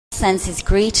sends his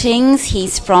greetings.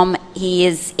 He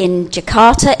is in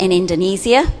Jakarta in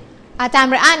Indonesia. อาจารย์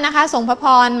ไบรอันนะคะส่งพระพ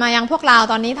รมายังพวกเรา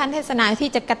ตอนนี้ท่านเทศนาที่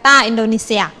จาการ์ตาอินโดนีเ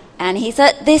ซีย And he's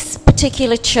at this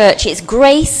particular church. It's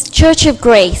Grace, Church of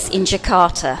Grace in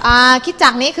Jakarta. คริสตจั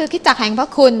กรนี้คือคริสตจักรแห่งพระ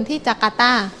คุณที่จาการ์ต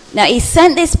า Now he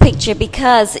sent this picture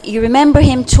because you remember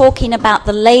him talking about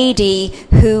the lady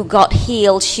who got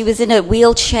healed. She was in a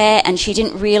wheelchair and she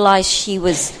didn't realize she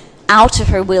was out of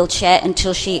her wheelchair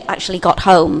until she actually got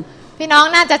home. พี่น้อง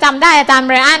น่าจะจำได้อาจารย์ไ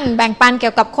บรอันแบ่งปันเกี่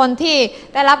ยวกับคนที่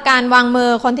ได้รับการวางมือ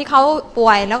คนที่เขาป่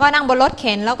วยแล้วก็นั่งบนรถเ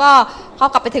ข็นแล้วก็เขา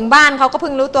กลับไปถึงบ้านเขาก็เ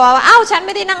พิ่งรู้ตัวว่าอ้าวฉันไ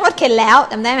ม่ได้นั่งรถเข็นแล้ว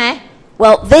จำได้ไหม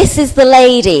Well, this is the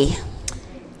lady.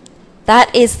 That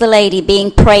is the lady being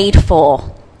prayed for.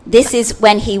 This is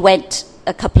when he went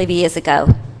a couple of years ago.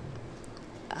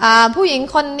 ผู้หญิง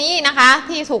คนนี้นะคะ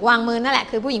ที่ถูกวางมือนั่นแหละ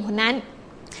คือผู้หญิงคนนั้น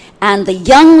And the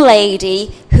young lady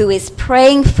who is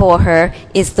praying for her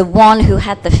is the one who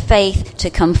had the faith to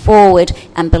come forward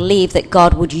and believe that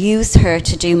God would use her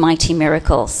to do mighty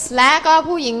miracles. และก็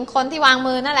ผู้หญิงคนที่วาง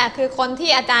มือนั่นแหละคือคนที่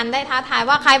อาจารย์ได้ท้าทาย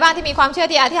ว่าใครบ้างที่มีความเชื่อ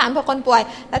ที่อธิษฐานเพื่อคนป่วย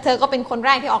และเธอก็เป็นคนแร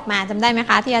กที่ออกมาจำได้ไหม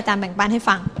คะที่อาจารย์แบ่งปันให้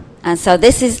ฟัง And so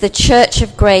this is the Church of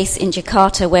Grace in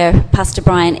Jakarta where Pastor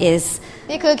Brian is.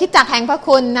 นี่คือคริสตจักรแห่งพระ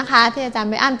คุณนะคะที่อาจารย์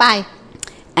ไปอ่านไป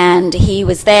And he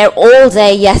was there all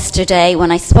day yesterday.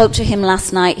 When I spoke to him last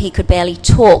night, he could barely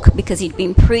talk because he'd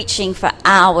been preaching for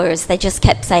hours. They just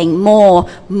kept saying more,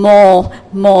 more,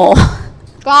 more.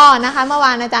 ก็นะคะเมื่อว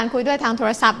านอาจารย์คุยด้วยทางโท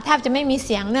รศัพท์แทบจะไม่มีเ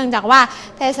สียงเนื่องจากว่า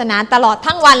เทศนาตลอด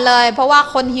ทั้งวันเลยเพราะว่า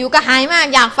คนหิวกระหายมาก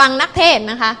อยากฟังนักเทศ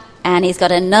นะคะ And he's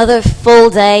got another full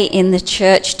day in the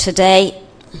church today.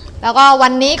 แล้วก็วั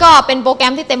นนี้ก็เป็นโปรแกร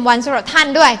มที่เต็มวันสำหรับท่าน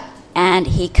ด้วยAnd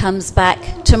he comes back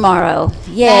tomorrow.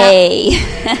 Yay!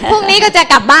 พรุ่งนี้ก็จะ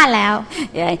กลับบ้านแล้ว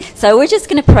Yay! So we're just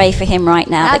going to pray for him right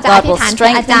now that God will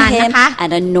strengthen him and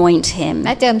anoint him. แ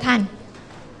ละเจิมท่าน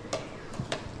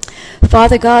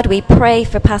Father God, we pray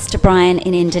for Pastor Brian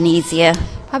in Indonesia.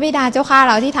 พระบิดาเจ้าข้าเ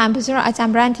ราที่ฐานผู้ช่วยอาจาร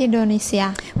ย์ไบรอันที่อินโดนีเซีย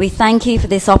We thank you for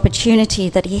this opportunity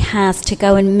that he has to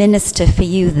go and minister for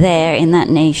you there in that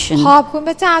nation. ขอบคุณพ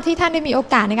ระเจ้าที่ท่านได้มีโอ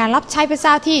กาสในการรับใช้พระเจ้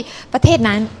าที่ประเทศ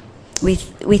นั้น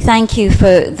We thank you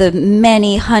for the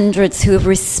many hundreds who have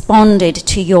responded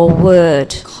to your word.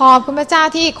 ขอบคุณพระเจ้า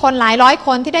ที่คนหลายร้อยค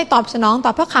นที่ได้ตอบสนองต่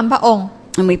อพระคำพระองค์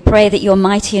And we pray that your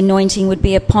mighty anointing would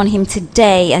be upon him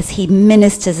today as he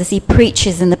ministers, as he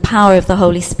preaches in the power of the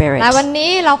Holy Spirit. และวัน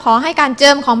นี้เราขอให้การเจิ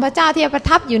มของพระเจ้าที่ประ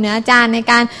ทับอยู่เหนืออาจารย์ใน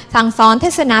การสั่งสอนเท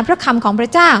ศนาพระคำของพระ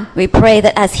เจ้า We pray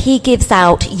that as he gives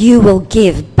out, you will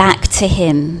give back to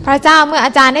him. พระเจ้าเมื่ออ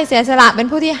าจารย์ได้เสียสละเป็น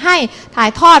ผู้ที่ให้ถ่าย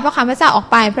ทอดพระคำพระเจ้าออก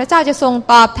ไปพระเจ้าจะทรง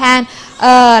ตอบแทน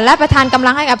และประทานกำ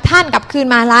ลังให้กับท่านกลับคืน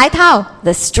มาหลายเท่า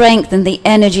The strength and the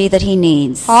energy that he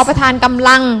needs. ขอประทานกำ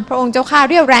ลังพระองค์เจ้าข้า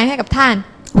เรี่ยวแรงให้กับท่าน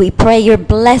We pray your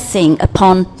blessing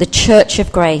upon the Church of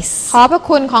Grace. ขอพระ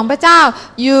คุณของพระเจ้า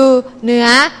อยู่เหนือ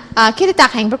คริสตจัก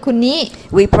รแห่งพระคุณนี้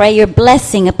We pray your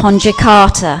blessing upon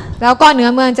Jakarta. แล้วก็เหนือ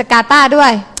เมืองจาการ์ตาด้ว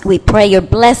ย We pray your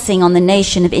blessing on the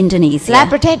nation of และ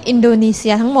Indonesia. ประเทศอินโดนีเซี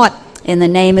ยทั้งหมด In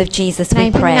the name of Jesus ใน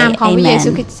we พระ pray. นามของพระเยซู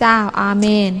คริ Amen. สต์เจ้าอาเม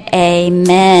น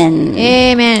Amen. เอ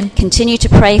เมน Continue to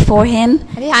pray for him.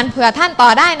 อธิษฐานเผื่อท่านต่อ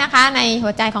ได้นะคะในหั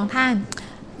วใจของท่าน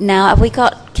Now, have we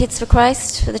got Kids for Christ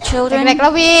for the children? เด็กๆร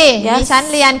ะวี Yes. มีชั้น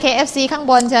เรียน KFC ข้าง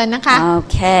บนเชิญนะคะ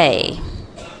Okay.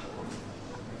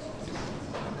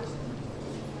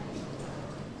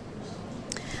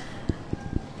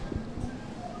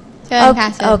 เชิญค่ะ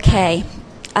Okay.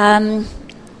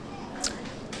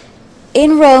 In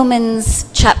Romans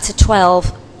chapter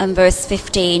 12 and verse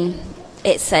 15,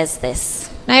 it says this.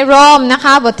 ในโรมนะค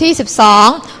ะบทที่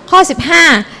12ข้อ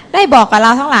15ได้บอกกับเร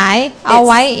าทั้งหลายเอา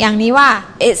ไว้อย่างนี้ว่า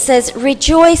It says,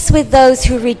 rejoice with those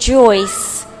who rejoice,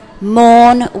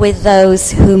 mourn with those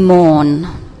who mourn.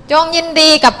 จงยินดี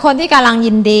กับคนที่กำลัง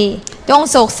ยินดีจง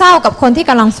โศกเศร้ากับคนที่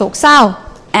กำลังโศกเศร้า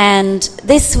And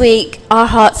this week our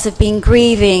hearts have been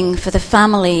grieving for the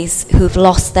families who've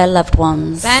lost their loved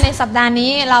ones. และในสัปดาห์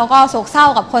นี้เราก็โศกเศร้า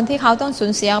กับคนที่เขาต้องสู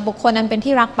ญเสียบุคคลนั้นเป็น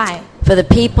ที่รักไป For the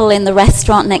people in the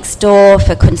restaurant next door,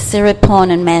 for Kun Siripon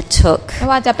and Mayor Tuk. ไม่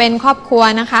ว่าจะเป็นครอบครัว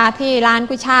นะคะที่ร้าน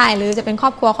กุ้ยช่ายหรือจะเป็นคร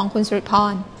อบครัวของคุณสุริพ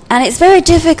ร And it's very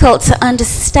difficult to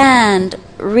understand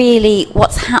really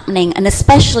what's happening, and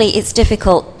especially it's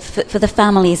difficult for the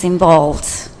families involved.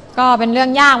 ก็เป็นเรื่อ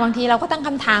งยากบางทีเราก็ตั้งค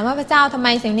ำถามว่าพระเจ้าทำไม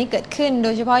สิ่งนี้เกิดขึ้นโด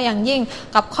ยเฉพาะอย่างยิ่ง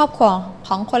กับครอบครัวข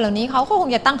องคนเหล่านี้เขาก็คง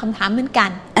จะตั้งคำถามเหมือนกัน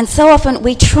And so often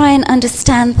we try and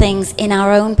understand things in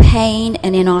our own pain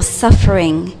and in our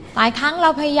suffering. หลายครั้งเรา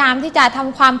พยายามที่จะท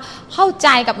ำความเข้าใจ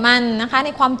กับมันนะคะใน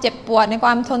ความเจ็บปวดในคว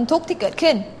ามทนทุกข์ที่เกิด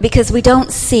ขึ้น Because we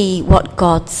don't see what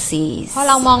God sees. เพราะ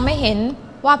เรามองไม่เห็น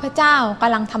ว่าพระเจ้าก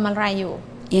ำลังทำอะไรอยู่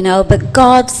You know, but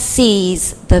God sees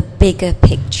the bigger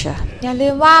picture. อย่าลื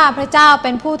มว่าพระเจ้าเ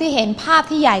ป็นผู้ที่เห็นภาพ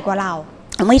ที่ใหญ่กว่าเรา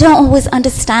And we don't always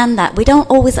understand that. We don't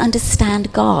always understand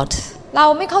God. เรา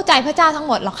ไม่เข้าใจพระเจ้าทั้ง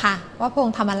หมดหรอกค่ะว่าพระอง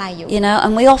ค์ทำอะไรอยู่ You know,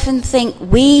 and we often think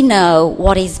we know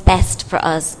what is best for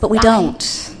us, but we don't.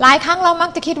 หลายครั้งเรามัก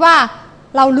จะคิดว่า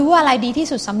เรารู้อะไรดีที่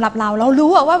สุดสำหรับเรารู้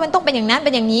ว่ามันต้องเป็นอย่างนั้นเ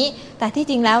ป็นอย่างนี้แต่ที่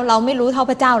จริงแล้วเราไม่รู้เท่า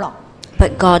พระเจ้าหรอก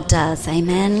But God does. พระ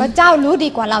Amen. เจ้ารู้ดี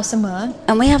กว่าเราเสมอ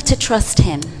And we have to trust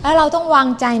Him. และเราต้องวาง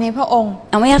ใจในพระองค์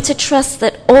And we have to trust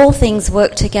that all things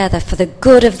work together for the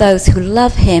good of those who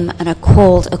love Him and are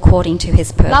called according to His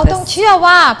เราต้อง purpose. เชื่อ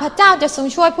ว่าพระเจ้าจะทรง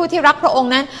ช่วยผู้ที่รักพระอง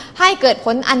ค์นั้นให้เกิดผ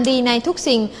ลอันดีในทุก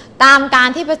สิ่งตามการ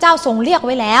ที่พระเจ้าทรงเรียกไ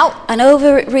ว้แล้ว And over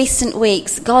recent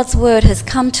weeks, God's word has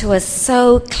come to us so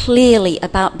clearly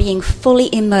about being fully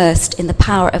immersed in the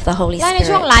power of the Holy และใน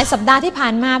ช่วง Spirit. หลายสัปดาห์ที่ผ่า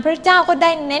นมาพระเจ้าก็ไ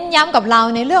ด้เน้นย้ำกับเรา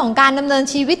ในเรื่องของการดำเนิน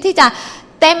ชีวิตที่จะ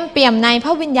เต็มเปี่ยมในพร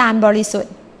ะวิญญาณบริสุท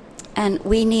ธิ์ And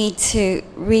we need to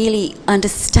really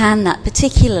understand that,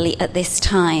 particularly at this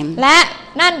time. และ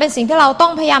นั่นเป็นสิ่งที่เราต้อ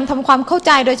งพยายามทำความเข้าใ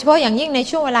จโดยเฉพาะอย่างยิ่งใน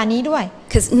ช่วงเวลานี้ด้วย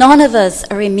Because none of us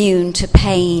are immune to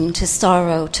pain, to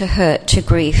sorrow, to hurt, to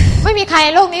grief. ไม่มีใครใน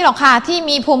โลกนี้หรอกค่ะที่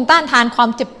มีภูมิต้านทานความ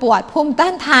เจ็บปวดภูมิต้า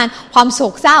นทานความโศ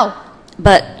กเศร้า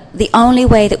But the only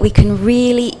way that we can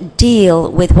really deal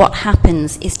with what happens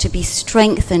is to be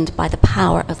strengthened by the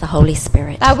power of the Holy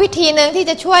Spirit. แต่วิธีหนึ่งที่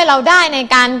จะช่วยเราได้ใน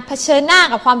การเผชิญหน้า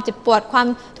กับความเจ็บปวดความ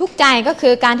ทุกข์ใจก็คื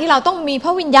อการที่เราต้องมีพร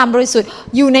ะวิญญาณบริสุทธิ์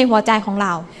อยู่ในหัวใจของเร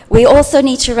า We also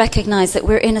need to recognize that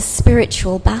we're in a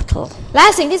spiritual battle. และ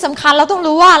สิ่งที่สำคัญเราต้อง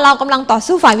รู้ว่าเรากำลังต่อ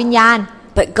สู้ฝ่ายวิญญาณ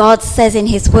But God says in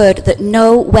His word that no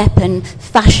weapon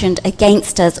fashioned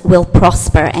against us will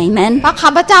prosper. Amen. พระค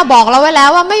ำพระเจ้าบอกเราไว้แล้ว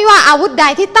ว่าไม่ว่าอาวุธใด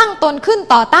ที่ตั้งตนขึ้น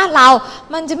ต่อต้านเรา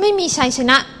มันจะไม่มีชัยช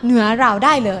นะเหนือเราไ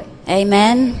ด้เลย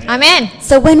Amen. อาเมน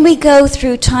So when we go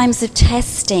through times of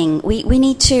testing, we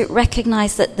need to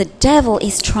recognize that the devil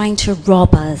is trying to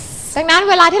rob us. ดังนั้น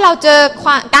เวลาที่เราเจอ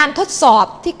การทดสอบ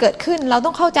ที่เกิดขึ้นเราต้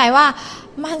องเข้าใจว่า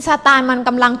มันซาตานมันก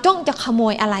ำลังจ้องจะขโม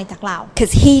ยอะไรจากเรา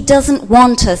Because he doesn't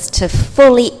want us to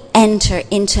fully enter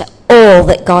into all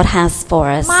that God has for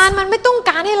us. มันไม่ต้อง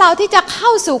การให้เราที่จะเข้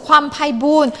าสู่ความไพ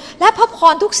บูลย์และพระพ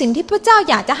รทุกสิ่งที่พระเจ้า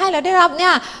อยากจะให้เราได้รับเนี่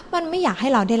ยมันไม่อยากให้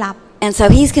เราได้รับ And so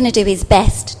he's going to do his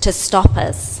best to stop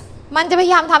us. มันจะพย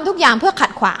ายามทำทุกอย่างเพื่อขั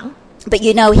ดขวาง But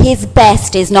you know, his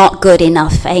best is not good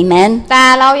enough. Amen. แต่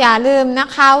เราอย่าลืมนะ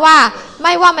คะว่าไ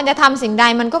ม่ว่ามันจะทำสิ่งใด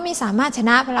มันก็ไม่สามารถช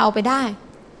นะเราไปได้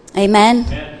Amen.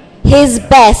 His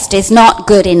best is not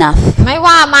good enough. ไม่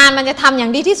ว่ามันจะทำอย่า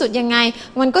งดีที่สุดยังไง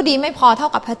มันก็ดีไม่พอเท่า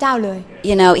กับพระเจ้าเลย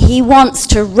You know, he wants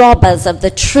to rob us of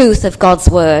the truth of God's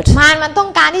word. มันต้อง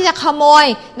การที่จะขโมย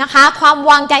นะคะความ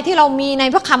วางใจที่เรามีใน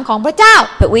พระคำของพระเจ้า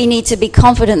But we need to be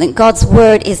confident that God's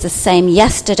word is the same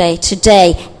yesterday, today,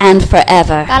 and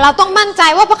forever. แต่เราต้องมั่นใจ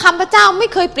ว่าพระคำพระเจ้าไม่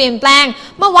เคยเปลี่ยนแปลง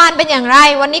เมื่อวานเป็นอย่างไร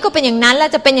วันนี้ก็เป็นอย่างนั้นและ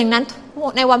จะเป็นอย่างนั้น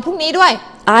ในวันพรุ่งนี้ด้วย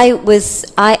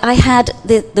I had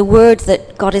the word that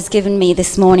God has given me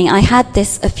this morning. I had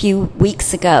this a few weeks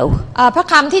ago. พระ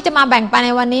คำที่จะมาแบ่งปันใน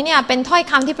วันนี้เนี่ยเป็นถ้อย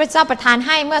คำที่พระเจ้าประทานใ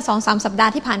ห้เมื่อ 2-3 สัปดา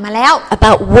ห์ที่ผ่านมาแล้ว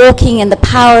About walking in the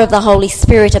power of the Holy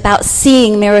Spirit, about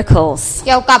seeing miracles. เ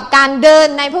กี่ยวกับการเดิน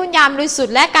ในพระวิญญาณบริสุท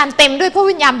ธิ์และการเต็มด้วยพระ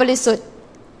วิญญาณบริสุทธิ์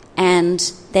And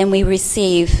then we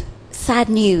receive sad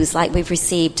news like we've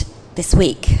received this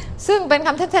week. ซึ่งเป็นค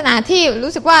ำเทศนาที่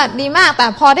รู้สึกว่าดีมากแต่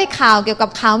พอได้ข่าวเกี่ยวกับ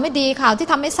ข่าวไม่ดีข่าวที่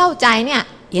ทำให้เศร้าใจเนี่ย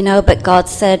You know, but God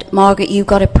said, Margaret,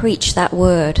 you've got to preach that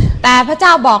word. แต่พระเจ้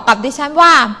าบอกกับดิฉันว่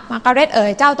ามาร์กาเร็ต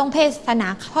เจ้าต้องเทศนา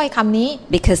ถ้อยคำนี้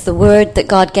Because the word that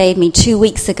God gave me 2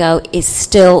 weeks ago is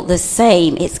still the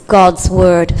same. It's God's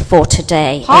word for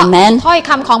today. เพราะ Amen. ถ้อย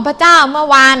คำของพระเจ้าเมื่อ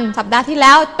วานสัปดาห์ที่แ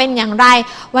ล้วเป็นอย่างไร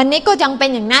วันนี้ก็ยังเป็น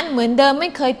อย่างนั้นเหมือนเดิมไม่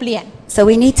เคยเปลี่ยน So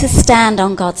we need to stand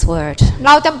on God's word. เ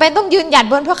ราจำเป็นต้องยืนหยัด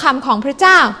บนพระคำของพระเ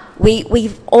จ้า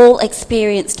We've all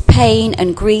experienced pain and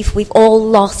grief. We've all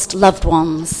lost loved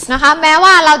ones. นะคะแม้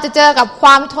ว่าเราจะเจอกับคว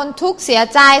ามทนทุกข์เสีย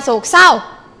ใจโศกเศร้า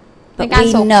But we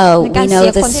know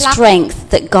the strength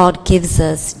that God gives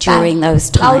us during those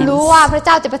เรารู้ว่า times. พระเ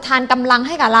จ้าจะประทานกำลังใ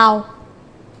ห้กับเรา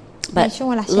But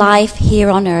life here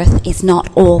on earth is not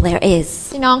all there is.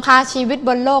 พี่น้องคะชีวิตบ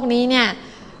นโลกนี้เนี่ย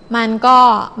มันก็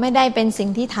ไม่ได้เป็นสิ่ง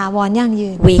ที่ถาวรยั่งยื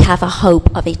น We have a hope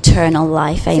of eternal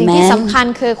life. สิ่งที่สำ Amen. คัญ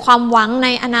คือความหวังใน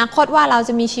อนาคตว่าเราจ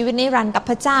ะมีชีวิตนิรันดร์กับ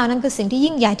พระเจ้านั่นคือสิ่งที่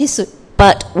ยิ่งใหญ่ที่สุด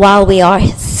But while we are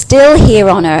still here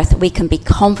on earth, we can be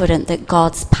confident that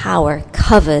God's power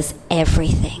covers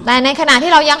everything. แต่ในขณะ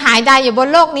ที่เรายังหายใจอยู่บน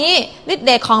โลกนี้ฤทธิ์เ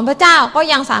ดชของพระเจ้าก็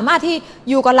ยังสามารถที่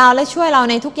อยู่กับเราและช่วยเรา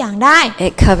ในทุกอย่างได้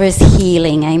It covers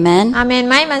healing. Amen. อาเมน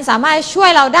ไหมมันสามารถช่วย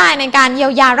เราได้ในการเยีย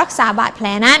วยารักษาบาดแผล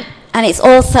นั้น And it's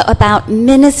also about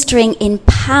ministering in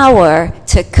power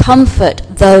to comfort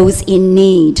those in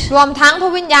need. รวมทั้งพร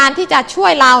ะวิญญาณที่จะช่ว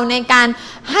ยเราในการ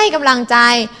ให้กำลังใจ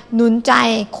หนุนใจ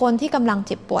คนที่กำลังเ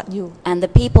จ็บปวดอยู่ And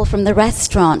the people from the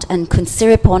restaurant and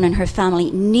Kunsiripon and her family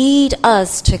need us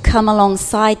to come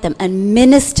alongside them and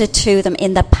minister to them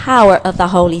in the power of the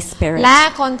Holy Spirit. และ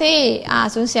คนที่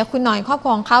สูญเสียคุณหน่อยครอบครั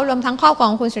วของเขารวมทั้งครอบครัว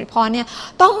ของคุณสิริพรเนี่ย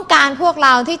ต้องการพวกเร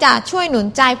าที่จะช่วยหนุน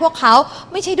ใจพวกเขา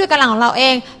ไม่ใช่ด้วยกำลังของเราเอ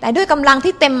งแต่ด้วยกำลัง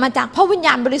ที่เต็มมาจากพระวิญญ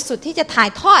าณบริสุทธิ์ที่จะถ่าย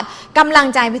ทอดกำลัง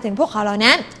ใจไปถึงพวกเขาเหล่า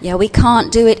นั้น Yeah, we can't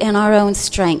do it in our own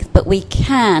strength, but we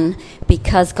can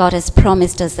because God has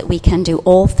promised us that we can do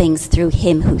all things through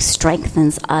Him who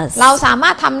strengthens us. เราสามา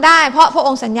รถทำได้เพราะพระอ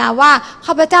งค์สัญญาว่า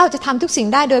ข้าพเจ้าจะทำทุกสิ่ง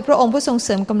ได้โดยพระองค์ผู้ทรงเส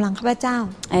ริมกำลังข้าพเจ้า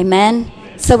Amen.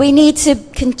 So we need to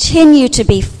continue to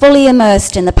be fully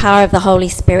immersed in the power of the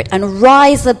Holy Spirit and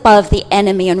rise above the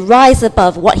enemy and rise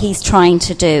above what he's trying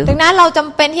to do. ดังนั้นเราจ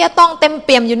ำเป็นที่จะต้องเต็มเ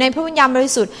ปี่ยมอยู่ในพระวิญญาณบ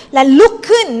ริสุทธิ์และลุก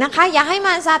ขึ้นนะคะอย่าให้ม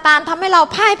ารซาตานทำให้เรา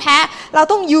พ่ายแพ้เรา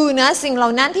ต้องอยู่เหนือสิ่งเหล่า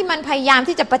นั้นที่มันพยายาม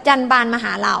ที่จะประจันบานมาห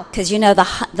าเรา Because you know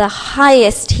the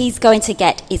highest he's going to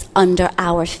get is under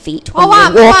our feet when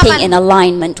we're walking in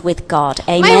alignment with God.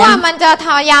 ไม่ว่า Amen. มันจะพ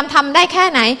ยายามทำได้แค่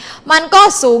ไหนมันก็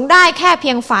สูงได้แค่เพี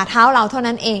ยงฝ่าเท้าเราเท่า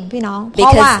นั้นเองพี่น้องเพร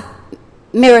าะว่า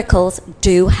miracles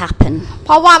do happen. เพ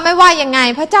ราะว่าไม่ว่ายังไง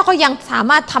พระเจ้าก็ยังสา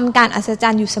มารถทำการอัศจร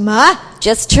รย์อยู่เสมอ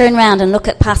Just turn around and look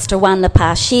at Pastor Wannapa.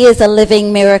 She is a living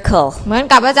miracle. เหมือน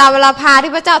กับพระเจ้าเวลาพา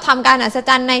ที่พระเจ้าทำการอัศจ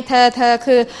รรย์ในเธอ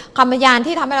คือคำพยาน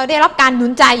ที่ทำให้เราได้รับการหนุ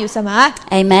นใจอยู่เสมอ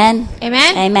Amen.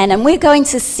 Amen. Amen. And we're going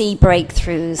to see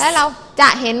breakthroughs. และเราจะ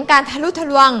เห็นการทะลุทะ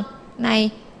ลวงใน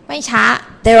ไม่ช้า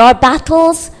There are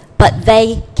battles, but they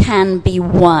can be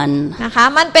won. นะคะ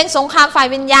มันเป็นสงครามฝ่าย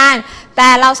วิญญาณแต่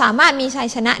เราสามารถมีชัย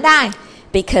ชนะได้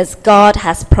Because God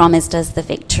has promised us the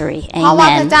victory. เพราะว่า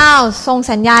พระ Amen. เจ้าทรง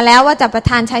สัญญาแล้วว่าจะประ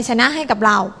ทานชัยชนะให้กับเ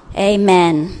รา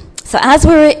Amen. So as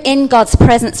we're in God's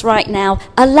presence right now,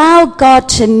 allow God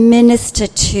to minister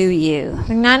to you.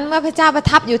 ดังนั้นเมื่อพระเจ้าประ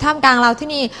ทับอยู่ท่ามกลางเราที่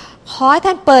นี่ขอให้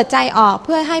ท่านเปิดใจออกเ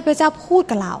พื่อให้พระเจ้าพูด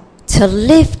กับเรา To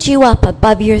lift you up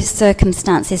above your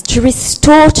circumstances, to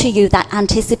restore to you that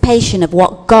anticipation of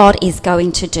what God is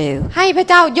going to do. ให้พระ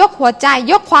เจ้ายกหัวใจ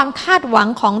ยกความคาดหวัง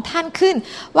ของท่านขึ้น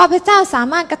ว่าพระเจ้าสา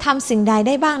มารถกระทำสิ่งใดไ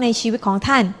ด้บ้างในชีวิตของ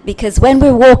ท่าน Because when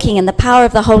we're walking in the power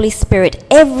of the Holy Spirit,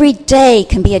 every day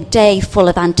can be a day full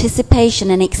of anticipation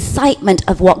and excitement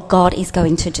of what God is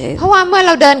going to do. เพราะว่าเมื่อเ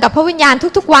ราเดินกับพระวิญญาณ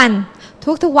ทุกๆวั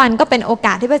นก็เป็นโอก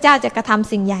าสที่พระเจ้าจะกระท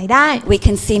ำสิ่งใหญ่ได้ We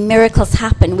can see miracles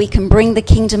happen. We can bring the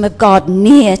kingdom of God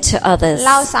near to others.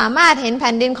 เราสามารถเห็นแ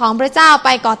ผ่นดินของพระเจ้าไป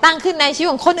ก่อตั้งขึ้นในชีวิต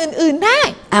ของคนอื่นๆได้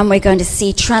And we're going to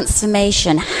see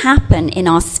transformation happen in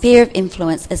our sphere of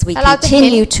influence as we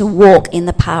continue to walk in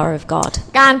the power of God.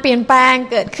 การเปลี่ยนแปลง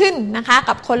เกิดขึ้นนะคะ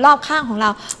กับคนรอบข้างของเรา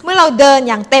เมื่อเราเดิน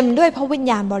อย่างเต็มด้วยพระวิญ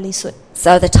ญาณบริสุทธิ์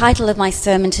So the title of my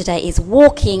sermon today is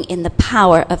Walking in the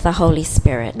Power of the Holy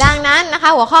Spirit. ดังนั้นนะคะ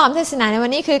หัวข้อของเทศนาในวั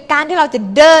นนี้คือการที่เราจะ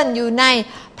เดินอยู่ใน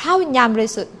พระวิญญาณบริ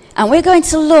สุทธิ์ And we're going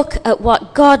to look at what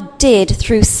God did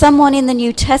through someone in the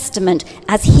New Testament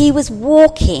as he was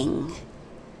walking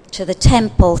to the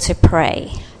temple to pray.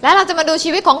 และเราจะมาดู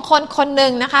ชีวิตของคนหนึ่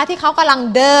งนะคะที่เขากำลัง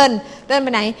เดินไป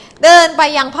ไหนเดินไป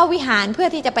ยังพระวิหารเพื่อ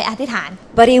ที่จะไปอธิษฐาน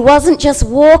But he wasn't just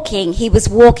walking, he was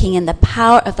walking in the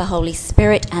power of the Holy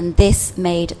Spirit, and this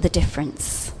made the difference.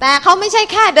 แต่เขาไม่ใช่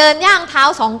แค่เดินย่างเท้า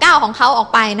2 ก้าวของเขาออก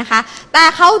ไปนะคะแต่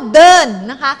เขาเดิน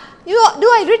นะคะ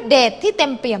ด้วยฤทธิ์เดชที่เต็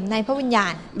มเปี่ยมในพระวิญญา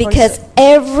ณ Because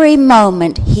every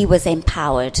moment he was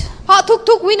empowered. เพราะ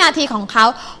ทุกๆวินาทีของเขา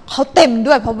เต็ม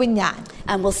ด้วยพระวิญญาณ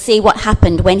And we'll see what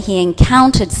happened when he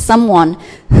encountered someone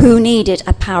who needed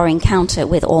a power encounter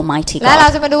with Almighty และเรา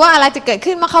God. จะมาดูว่าอะไรจะเกิด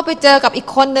ขึ้นเมื่อเขาไปเจอกับอีก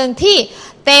คนหนึ่งที่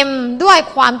เต็มด้วย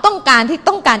ความต้องการที่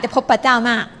ต้องการจะพบพระเจ้า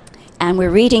มาก And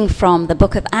we're reading from the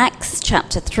book of Acts,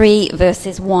 chapter 3,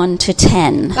 verses 1 to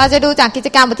 10. เราจะดูจากกิจ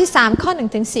การบทที่3ข้อ1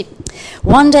ถึง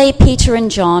10 One day, Peter and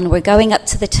John were going up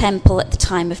to the temple at the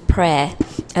time of prayer,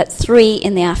 at 3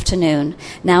 in the afternoon.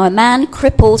 Now a man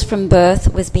crippled from birth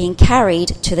was being carried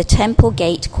to the temple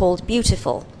gate called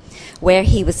Beautiful, where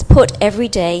he was put every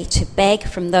day to beg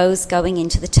from those going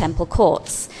into the temple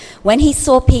courts. When he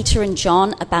saw Peter and John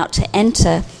about to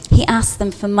enter, he asked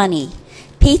them for money.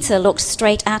 Peter looked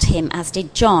straight at him, as did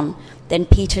John. Then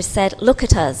Peter said, "Look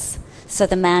at us." So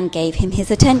the man gave him his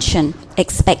attention,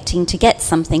 expecting to get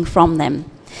something from them.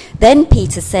 Then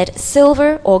Peter said,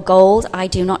 "Silver or gold I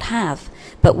do not have,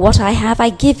 but what I have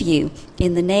I give you.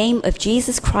 In the name of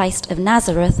Jesus Christ of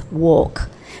Nazareth, walk."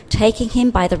 Taking him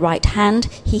by the right hand,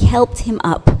 he helped him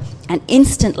up, and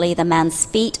instantly the man's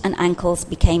feet and ankles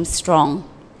became strong.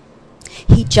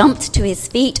 He jumped to his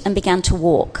feet and began to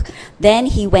walk. Then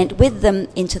he went with them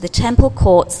into the temple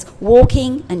courts,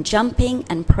 walking and jumping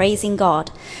and praising God.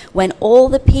 When all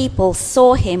the people saw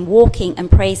him walking and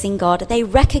praising God, they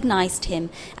recognized him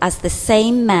as the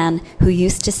same man who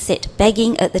used to sit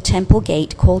begging at the temple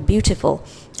gate called Beautiful,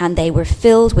 and they were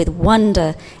filled with wonder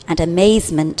and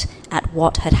amazement at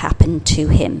what had happened to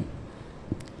him.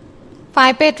 ฝ่า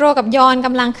ยเปโตรกับยอห์นก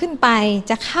ำลังขึ้นไป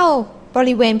จะเข้าบ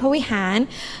ริเวณพระวิหาร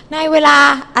ในเวลา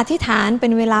อธิษฐานเป็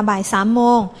นเวลาบ่าย3 โม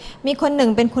งมีคนหนึ่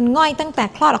งเป็นคนง่อยตั้งแต่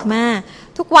คลอดออกมา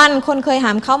ทุกวันคนเคยห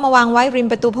ามเขามาวางไว้ริม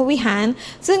ประตูพระวิหาร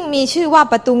ซึ่งมีชื่อว่า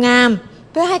ประตูงาม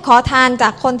เพื่อให้ขอทานจา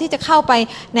กคนที่จะเข้าไป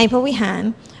ในพระวิหาร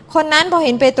คนนั้นพอเ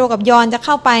ห็นเปโตรกับยอห์นจะเ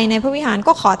ข้าไปในพระวิหาร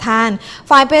ก็ขอทาน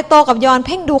ฝ่ายเปโตรกับยอห์นเ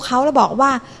พ่งดูเขาแล้วบอกว่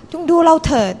าจงดูเรา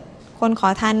เถิดคนขอ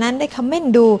ทานนั้นได้คำเม่น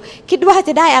ดูคิดว่าจ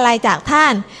ะได้อะไรจากท่า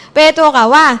นเปโตรกล่าว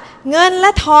ว่าเงินแล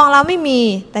ะทองเราไม่มี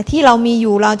แต่ที่เรามีอ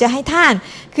ยู่เราจะให้ท่าน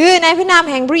คือในพระนาม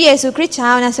แห่งพระเยซูคริสต์ชา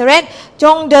วนาซาเรตจ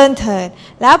งเดินเถิด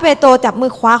แล้วเปโตรจับมื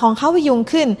อขวาของเขาพยุง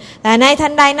ขึ้นแต่ในทั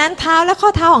นใดนั้นเท้าและข้อ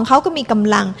เท้าของเขาก็มีก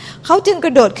ำลังเขาจึงกร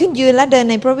ะโดดขึ้นยืนและเดิน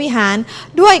ในพระวิหาร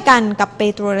ด้วยกันกับเป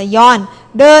โตรและยอห์น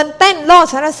เดินเต้นโลด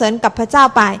สรรเสริญกับพระเจ้า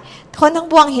ไปคนทั้ง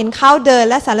ปวงเห็นเขาเดิน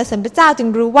และสรรเสริญพระเจ้าจึง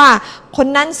รู้ว่าคน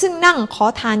นั้นซึ่งนั่งขอ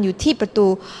ทานอยู่ที่ประตู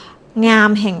งาม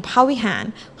แห่งพระวิหาร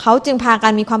เขาจึงพากั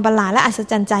นมีความประหลาดและอัศ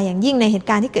จรรย์ใจอย่างยิ่งในเหตุ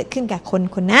การณ์ที่เกิดขึ้นแก่คน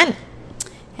คนนั้น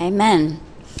Amen.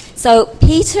 So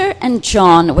Peter and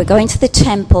John were going to the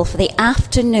temple for the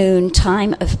afternoon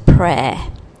time of prayer.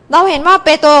 เราเห็นว่าเป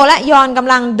โตรและยอห์นก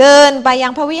ำลังเดินไปยั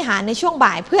งพระวิหารในช่วง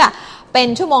บ่ายเพื่อเป็น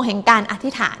ชั่วโมงแห่งการอธิ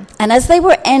ษฐาน And as they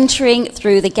were entering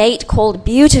through the gate called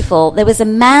Beautiful, there was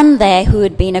a man there who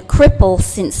had been a cripple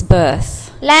since birth.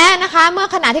 และนะคะเมื่อ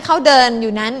ขณะที่เขาเดินอ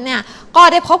ยู่นั้นเนี่ยก็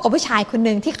ได้พบกับผู้ชายคนห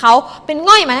นึ่งที่เขาเป็น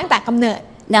ง่อยมาตั้งแต่กำเนิด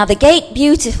Now the gate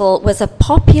Beautiful was a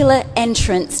popular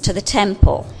entrance to the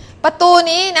temple. ประตู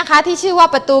นี้นะคะที่ชื่อว่า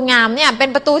ประตูงามเนี่ยเป็น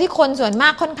ประตูที่คนส่วนมา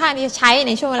กค่อนข้างที่จะใช้ใ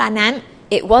นช่วงเวลานั้น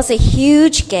It was a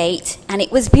huge gate and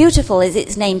it was beautiful as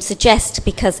its name suggests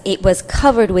because it was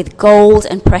covered with gold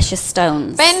and precious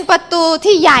stones. เป็นประตู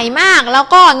ที่ใหญ่มากแล้ว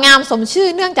ก็งามสมชื่อ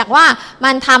เนื่องจากว่า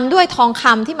มันทำด้วยทองค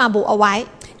ำที่มาบุเอาไว้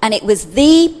And it was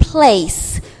the place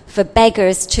for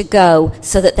beggars to go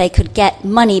so that they could get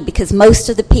money because most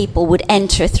of the people would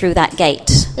enter through that gate.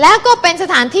 และก็เป็นส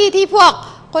ถานที่ที่พวก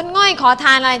คนง่อยขอท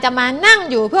านอะไรจะมานั่ง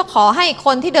อยู่เพื่อขอให้ค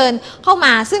นที่เดินเข้าม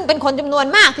าซึ่งเป็นคนจำนวน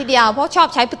มากทีเดียวเพราะชอบ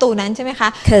ใช้ประตูนั้นใช่ไหมคะ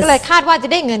ก็เลยคาดว่าจะ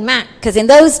ได้เงินมาก Because in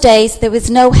those days there was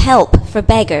no help for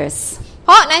beggars. เพ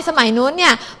ราะในสมัยนู้นเนี่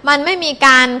ยมันไม่มีก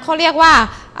ารเขาเรียกว่า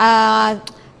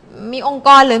มีองค์ก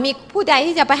รหรือมีผู้ใด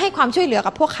ที่จะไปให้ความช่วยเหลือ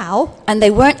กับพวกเขา And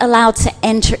they weren't allowed to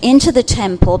enter into the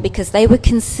temple because they were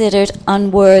considered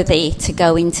unworthy to go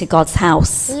into God's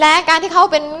house. และการที่เขา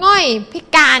เป็นง่อยพิ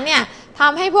การเนี่ย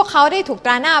ทำให้พวกเขาได้ถูกต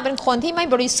ราหน้าเป็นคนที่ไม่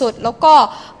บริสุทธิ์แล้วก็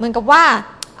เหมือนกับว่า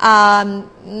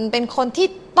เป็นคนที่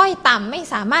ต้อยต่ำไม่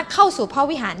สามารถเข้าสู่พระ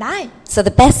วิหารได้ So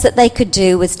the best that they could do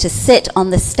was to sit on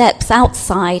the steps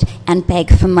outside and beg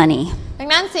for money. ดัง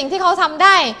นั้นสิ่งที่เขาทำไ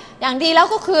ด้อย่างดีแล้ว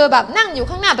ก็คือแบบนั่งอยู่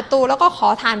ข้างหน้าประตูแล้วก็ขอ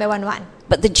ทานไปวัน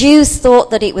ๆ But the Jews thought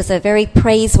that it was a very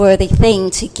praiseworthy thing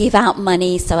to give out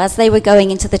money. So as they were going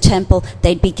into the temple,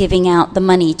 they'd be giving out the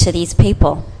money to these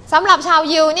people. สำหรับชาว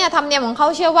ยิวเนี่ยธรรมเนียมของเขา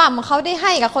เชื่อว่าเขาได้ใ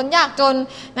ห้กับคนยากจน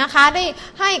นะคะได้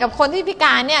ให้กับคนที่พิก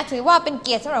ารเนี่ยถือว่าเป็นเ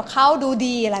กียรติสำหรับเขาดู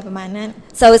ดีอะไรประมาณนั้น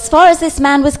So as far as this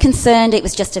man was concerned, it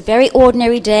was just a very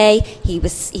ordinary day.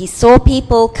 He saw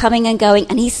people coming and going,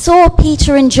 and he saw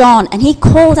Peter and John, and he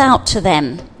called out to them.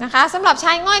 นะคะสำหรับช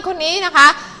ายง่อยคนนี้นะคะ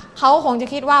เขาคงจะ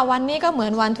คิดว่าวันนี้ก็เหมือ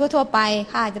นวันทั่วๆไป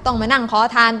ค่ะจะต้องมานั่งขอ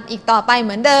ทานอีกต่อไปเห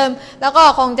มือนเดิมแล้วก็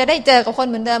คงจะได้เจอกับคน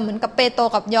เหมือนเดิมเหมือนกับเปโตร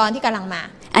กับยอห์นที่กำลังมา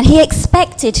And he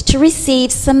expected to receive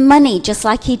some money just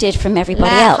like he did from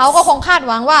everybody และ else. เขาก็คงคาด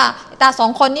หวังว่าตาสอ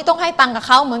งคนนี้ต้องให้ตังค์กับเ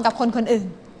ขาเหมือนกับคนอื่น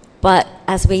But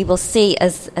as we will see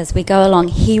as we go along,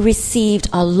 he received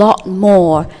a lot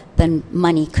more than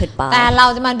money could แต่ buy. เรา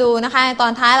จะมาดูนะคะตอ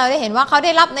นท้ายเราได้เห็นว่าเขาไ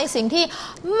ด้รับในสิ่งที่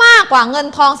มากกว่าเงิน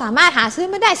ทองสามารถหาซื้อ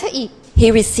ไม่ได้ซะอีก He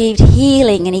received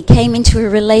healing and he came into a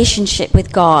relationship with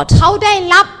God. เขาได้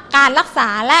รับการรักษา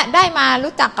และได้มา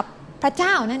รู้จักกับพระเ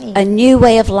จ้านั่นเอง A new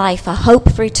way of life, a hope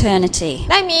for eternity.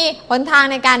 ได้มีหนทาง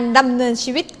ในการดำเนิน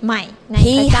ชีวิตใหม่ในพ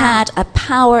He ระเจ้า had a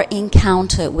power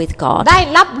encounter with God. ได้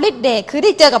รับฤทธิ์เดชคือไ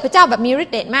ด้เจอกับพระเจ้าแบบมีฤท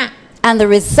ธิ์เดชมาก And the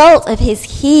result of his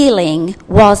healing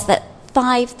was that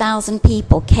 5,000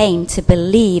 people came to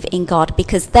believe in God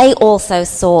because they also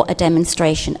saw a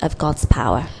demonstration of God's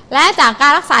power. และจากกา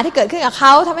รรักษาที่เกิดขึ้นกับเข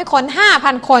าทำให้คน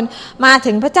 5,000 คนมา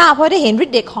ถึงพระเจ้าเพราะได้เห็นฤท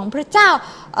ธิ์เดชของพระเจ้า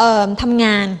ทำง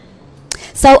าน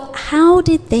So how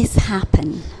did this happen?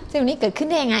 สิ่งนี้เกิดขึ้น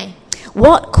ได้ยังไง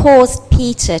What caused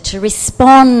Peter to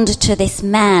respond to this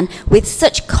man with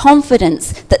such confidence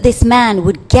that this man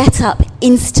would get up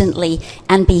instantly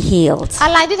and be healed? อ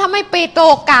ะไรที่ทำให้เปโตร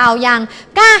กล่าวอย่าง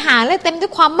กล้าหาญและเต็มด้ว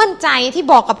ยความมั่นใจที่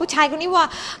บอกกับผู้ชายคนนี้ว่า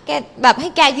แกแบบให้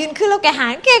แกยืนขึ้นแล้วแกหา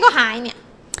ยแกก็หายเนี่ย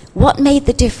What made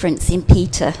the difference in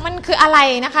Peter? มันคืออะไร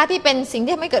นะคะที่เป็นสิ่ง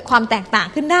ที่ทำให้เกิดความแตกต่าง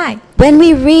ขึ้นได้ When we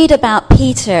read about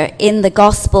Peter in the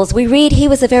Gospels, we read he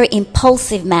was a very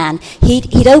impulsive man.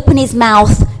 He'd open his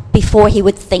mouth before he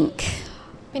would think.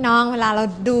 พี่น้องเวลาเรา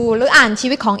ดูหรืออ่านชี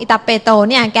วิตของอิตาเปโตร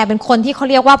เนี่ยแกเป็นคนที่เขา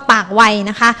เรียกว่าปากไว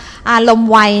นะคะอารมณ์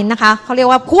ไวนะคะเขาเรียก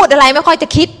ว่าพูดอะไรไม่ค่อยจะ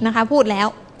คิดนะคะพูดแล้ว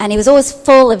And he was always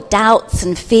full of doubts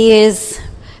and fears.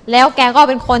 แล้วแกก็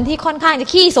เป็นคนที่ค่อนข้างจะ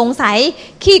ขี้สงสัย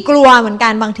ขี้กลัวเหมือนกั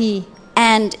นบางที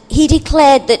And he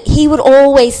declared that he would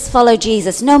always follow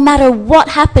Jesus. No matter what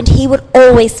happened, he would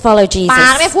always follow ปา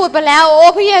กได้ Jesus. พูดไปแล้วโอ้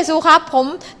พระเยซูครับผม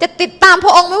จะติดตามพร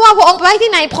ะองค์ไม่ว่าพระองค์ไปที่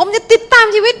ไหนผมจะติดตาม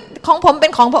ชีวิตของผมเป็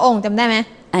นของพระองค์จำได้ไหม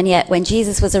And yet when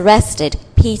Jesus was arrested,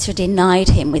 Peter denied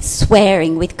him with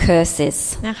swearing, with curses.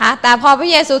 นะคะแต่พอพระ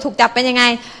เยซูถูกจับเป็นยังไง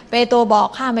เปโตรบอก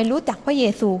ข้าไม่รู้จักพระเย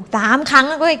ซู3 ครั้ง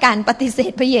ด้วยการปฏิเส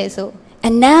ธพระเยซู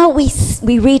And now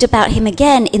we read about him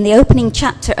again in the opening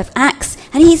chapter of Acts,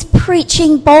 and he's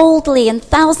preaching boldly, and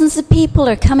thousands of people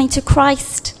are coming to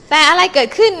Christ. แต่อะไรเกิด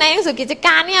ขึ้นในหนังสือกิจก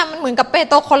ารเนี่ยมันเหมือนกับเป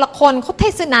โตรคนละคนเขาเท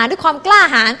ศนาด้วยความกล้า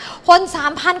หาญคน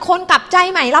 3,000 คนกลับใจ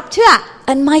ใหม่รับเชื่อ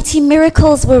And mighty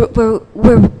miracles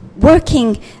were working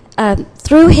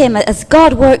through him as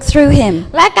God worked through him.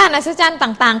 และการอัศจรรย์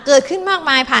ต่างๆเกิดขึ้นมาก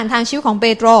มายผ่านทางชีวิตของเป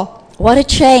โตร What a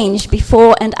change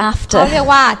before and เขาเรีย after.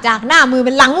 กว่าจากหน้ามือเ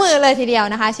ป็นหลังมือเลยทีเดียว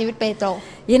นะคะชีวิตเปโตร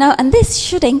You know, and this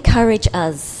should encourage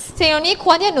us. สิ่งเหล่านี้ค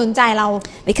วรจะหนุนใจเรา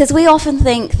Because we often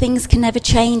think things can never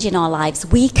change in our lives.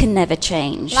 We can never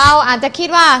change. เราอาจจะคิด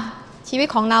ว่าชีวิต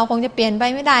ของเราคงจะเปลี่ยนไป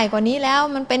ไม่ได้กว่านี้แล้ว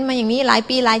มันเป็นมาอย่างนี้หลาย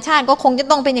ปีหลายชาติก็คงจะ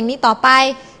ต้องเป็นอย่างนี้ต่อไป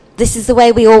This is the way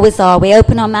we always are. We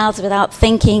open our mouths without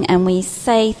thinking and we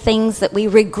say things that we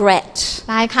regret.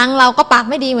 หลายครั้งเราก็ปาก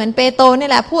ไม่ดีเหมือนเปโตรนี่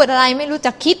แหละพูดอะไรไม่รู้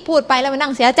จักคิดพูดไปแล้วมานั่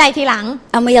งเสียใจทีหลัง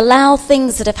And we allow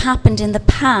things that have happened in the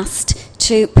past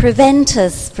to prevent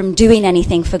us from doing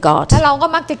anything for แล้ว God. เราก็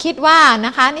มักจะคิดว่าน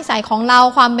ะคะนิสัยของเรา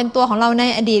ความเป็นตัวของเราใน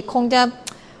อดีตคงจะ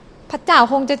พระเจ้า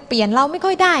คงจะเปลี่ยนเราไม่ค่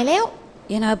อยได้แล้ว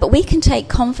You know, but we can take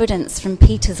confidence from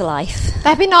Peter's life. แ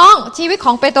ต่พี่น้องชีวิตข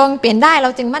องเปโตรเปลี่ยนได้เรา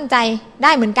จึงมั่นใจไ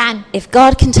ด้เหมือนกัน If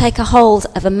God can take a hold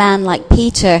of a man like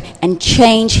Peter and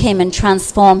change him and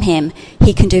transform him,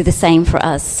 he can do the same for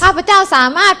us. ถ้าพระเจ้าสา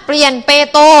มารถเปลี่ยนเป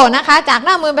โตรนะคะจากห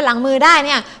น้ามือเป็นหลังมือได้เ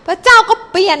นี่ยพระเจ้าก็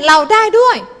เปลี่ยนเราได้ด้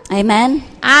วย Amen?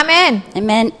 อาเมน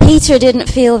Amen. Peter didn't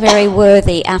feel very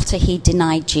worthy after he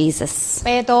denied Jesus. เ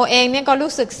ปโตรเองเนี่ยก็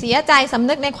รู้สึกเสียใจสำ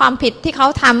นึกในความผิดที่เขา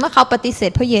ทำเมื่อเขาปฏิเส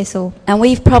ธพระเยซู And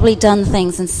we've probably done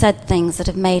things and said things that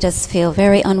have made us feel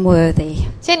very unworthy.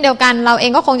 เช่นเดียวกันเราเอ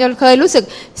งก็คงจะเคยรู้สึก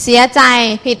เสียใจ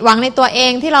ผิดหวังในตัวเอ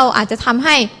งที่เราอาจจะทำใ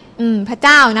ห้พระเ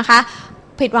จ้านะคะ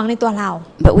ผิดหวังในตัวเรา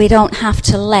But we don't have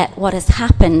to let what has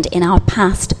happened in our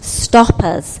past stop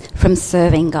us from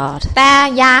serving God. แต่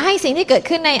อย่าให้สิ่งที่เกิด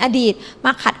ขึ้นในอดีตม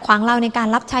าขัดขวางเราในการ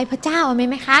รับใช้พระเจ้าอาเมน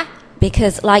ไหมคะ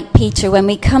Because like Peter, when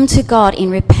we come to God in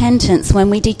repentance, when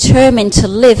we determine to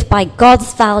live by God's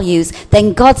values, then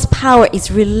God's power is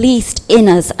released in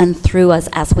us and through us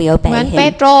as we เหมื obey อนเป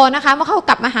Him. โตรนะคะเมื่อเขา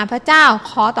กลับมาหาพระเจ้า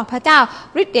ขอต่อพระเจ้า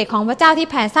ฤทธิ์เดชของพระเจ้าที่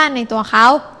แผ่ซ่านในตัวเขา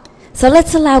So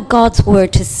let's allow God's word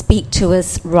to speak to us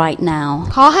right now,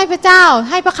 ขอให้พระเจ้า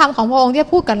ให้พระคำของพระองค์ที่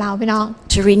พูดกับเราพี่น้อง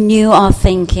to renew our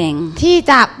thinking. ที่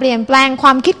จะเปลี่ยนแปลงคว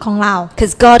ามคิดของเรา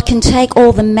Because God can take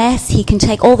all the mess, He can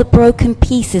take all the broken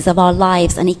pieces of our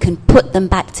lives and He can put them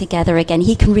back together again.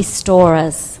 He can restore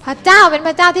us. พระเจ้าเป็นพ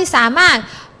ระเจ้าที่สามารถ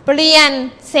เปลี่ยน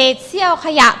เศษเสี้ยวข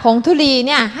ยะผงธุลีเ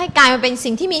นี่ยให้กลายมาเป็น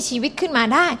สิ่งที่มีชีวิตขึ้นมา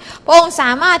ได้พระองค์ส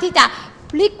ามารถที่จะ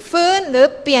พลิกฟื้นหรือ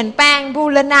เปลี่ยนแปลงบู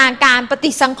รณาการป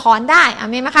ฏิสังขรณ์ได้อา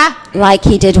เมนไหมคะ Like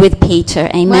He did with Peter.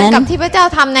 เหมือนกับ Amen. ที่พระเจ้า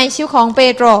ทำในชีวิตของเป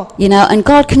โตร You know, and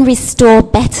God can restore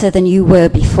better than you were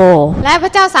before. และพร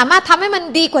ะเจ้าสามารถทำให้มัน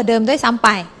ดีกว่าเดิมด้วยซ้ำไป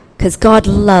Because God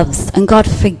loves and God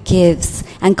forgives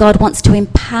and God wants to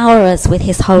empower us with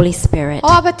His Holy Spirit. เพร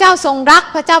าะว่าพระเจ้าทรงรัก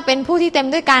พระเจ้าเป็นผู้ที่เต็ม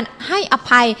ด้วยการให้อ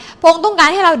ภัยพระองค์ต้องการ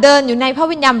ให้เราเดินอยู่ในพระ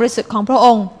วิญญาณบริสุทธิ์ของพระอ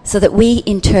งค์ So that we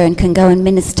in turn can go and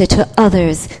minister to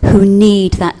others who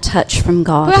need that touch from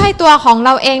เพื่อ God. ให้ตัวของเร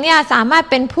าเองเนี่ยสามารถ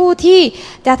เป็นผู้ที่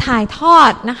จะถ่ายทอ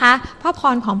ดนะคะพระพ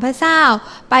รของพระเจ้า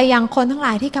ไปยังคนทั้งหล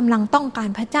ายที่กำลังต้องการ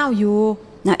พระเจ้าอยู่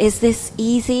Now, is this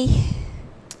easy?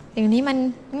 อย่างนี้มัน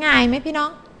ง่ายไหมพี่น้อ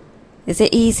ง Is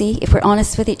it easy? If we're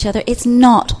honest with each other, it's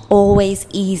not always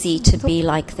easy to be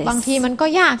like บางที this. มันก็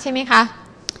ยากใช่ไหมคะ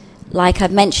Like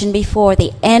I've mentioned before,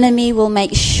 the enemy will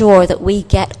make sure that we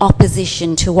get opposition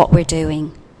to what we're doing.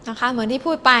 นะคะเหมือนที่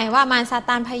พูดไปว่ามารซาต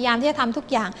านพยายามที่จะทำทุก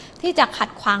อย่างที่จะขัด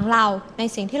ขวางเราใน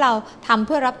สิ่งที่เราทำเ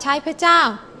พื่อรับใช้พระเจ้า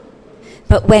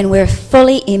But when we're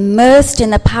fully immersed in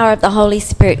the power of the Holy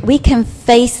Spirit, we can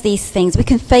face these things. We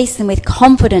can face them with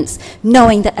confidence,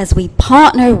 knowing that as we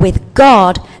partner with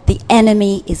God, the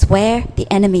enemy is where? The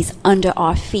enemy is under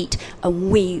our feet, and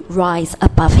we rise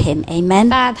above him. Amen.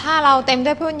 แต่ถ้าเราเต็ม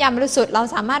ด้วยพระวิญญาณบริสุทธิ์เรา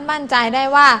สามารถมั่นใจได้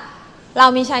ว่าเรา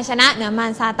มีชัยชนะเหนือมา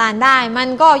รซาตานได้มัน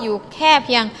ก็อยู่แค่เ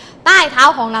พียงใต้เท้า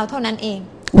ของเราเท่านั้นเอง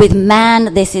With man,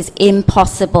 this is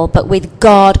impossible, but with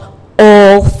God,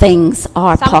 all things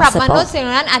are สำหรับมนุษ possible. ย์สิ่ง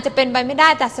นั้นอาจจะเป็นไปไม่ได้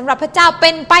แต่สำหรับพระเจ้าเป็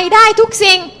นไปได้ทุก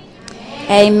สิ่ง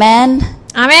Amen.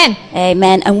 อาเมน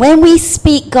Amen. And when we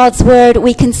speak God's word,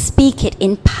 we can speak it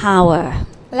in power.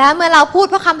 และเมื่อเราพูด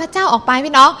พระคำพระเจ้าออกไป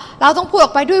พี่น้องเราต้องพูดอ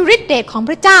อกไปด้วยฤทธิ์เดชของ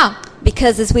พระเจ้า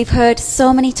Because as we've heard so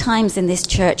many times in this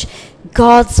church,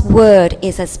 God's word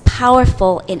is as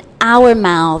powerful in our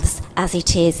mouths as it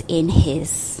is in His.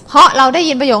 เพราะเราได้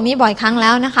ยินประโยคนี้บ่อยครั้งแล้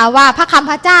วนะคะว่าพระคำ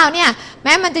พระเจ้าเนี่ยแ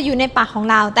ม้มันจะอยู่ในปากของ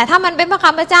เราแต่ถ้ามันเป็นพระค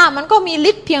ำพระเจ้ามันก็มี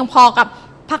ฤทธิ์เพียงพอกับ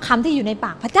พระคำที่อยู่ในป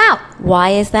ากพระเจ้า Why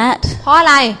is that? เพราะอะ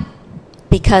ไร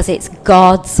Because it's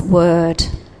God's word.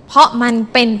 เพราะมัน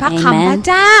เป็นพระคำพระ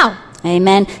เจ้า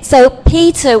Amen. So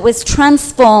Peter was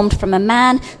transformed from a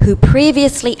man who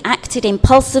previously acted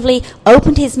impulsively,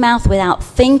 opened his mouth without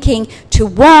thinking, to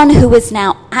one who was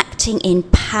now acting in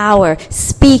power,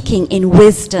 speaking in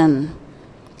wisdom.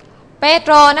 เปโต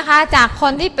รนะคะจากค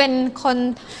นที่เป็นคน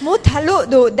มุทะลุ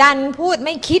ดุดันพูดไ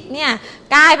ม่คิดเนี่ย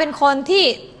กลายเป็นคนที่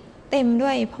เต็มด้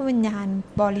วยพระวิญญาณ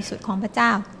บริสุทธิ์ของพระเจ้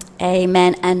า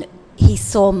Amen. And he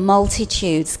saw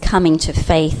multitudes coming to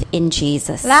faith in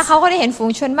Jesus. และเขาก็ได้เห็นฝู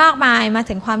งชนมากมายมา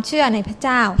ถึงความเชื่อในพระเ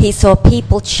จ้า He saw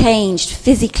people changed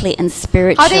physically and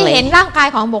เขาได้เห็น spiritually. ร่างกาย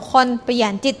ของบุคคลเปลี่ย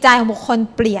นจิตใจของบุคคล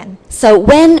เปลี่ยน So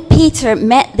when Peter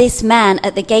met this man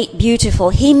at the gate beautiful,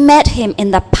 he met him in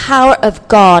the power of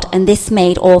God, and this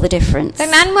made all the difference. ดั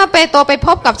งนั้นเมื่อเปโตรไปพ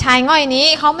บกับชายง่อยนี้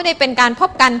เขาไม่ได้เป็นการพบ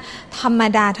กันธรรม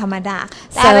ดา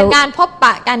แต่เป็นการพบป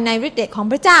ะกันในฤทธิ์เดชของ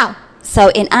พระเจ้า So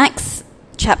in Acts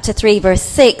chapter 3 verse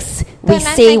 6, we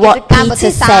see what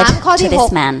Peter said to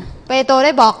this man. เปโตรไ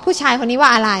ด้บอกผู้ชายคนนี้ว่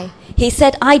าอะไร He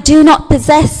said, I do not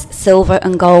possess silver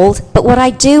and gold, but what I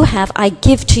do have I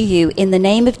give to you in the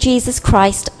name of Jesus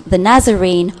Christ, the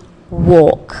Nazarene,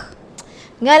 walk.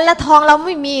 เงินและทองเราไ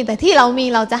ม่มีแต่ที่เรามี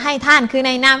เราจะให้ท่านคือใ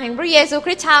นนามแห่งพระเยซูค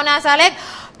ริสต์ชาวนาซาเรต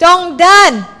จงเดิ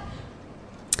น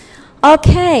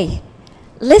Okay,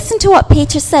 listen to what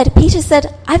Peter said. Peter said,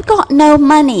 I've got no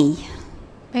money.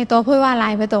 เปโตรพูดว่าอะไร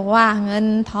เปโตรว่าเงิน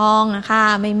ทองนะคะ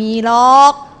ไม่มีหรอ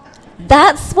ก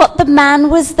That's what the man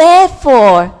was there for.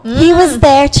 He was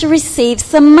there to receive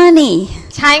some money.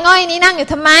 ชายง่อยนี้นั่งอยู่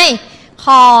ทำไมข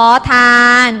อทา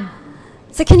น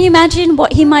So can you imagine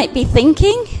what he might be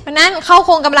thinking? เพราะนั้นเขา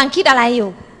คงกำลังคิดอะไรอยู่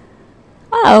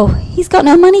Oh, he's got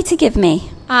no money to give me.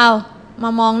 เอามา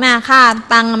มองหน้าข้า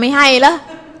ตังค์ไม่ให้เหรอ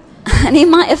And he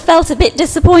might have felt a bit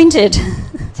disappointed.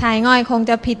 ชายง่อยคง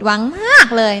จะผิดหวังมาก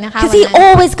เลยนะคะ Because he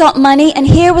always got money, and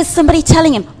here was somebody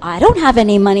telling him, I don't have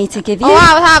any money to give เพ you. ราะว่า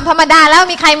ธรรมดาแล้ว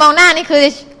มีใครมองหน้านี่คือ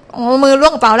มือล้ว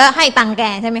งกระเป๋าแล้วให้ตังค์แก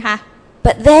ใช่ไหมคะ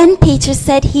But then Peter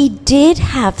said he did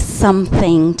have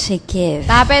something to give.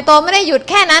 แต่เปโตรไม่ได้หยุด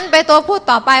แค่นั้นเปโตรพูด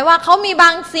ต่อไปว่าเขามีบา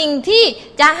งสิ่งที่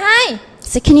จะให้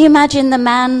So can you imagine the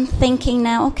man thinking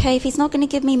now, okay, if he's not going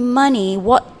to give me money,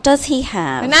 what does he ดัง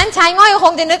have? นั้นชายง่อยก็ค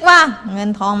งจะนึกว่าเงิน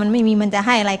ทองมันไม่มีมันจะใ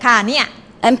ห้อะไรข้าเนี่ย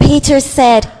And Peter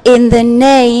said, in the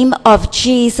name of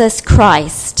Jesus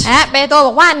Christ. และเปโตรบ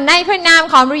อกว่าในพระนาม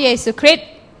ของพระเยซูคริสต์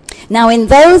Now in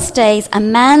those days, a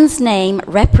man's name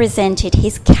represented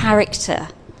his character.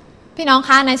 พี่น้องค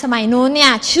ะในสมัยนู้นเนี่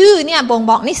ยชื่อเนี่ยบ่ง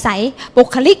บอกนิสัยบุ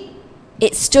คลิก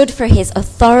It stood for his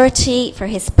authority, for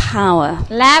his power.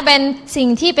 และเป็นสิ่ง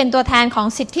ที่เป็นตัวแทนของ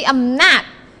สิทธิอำนาจ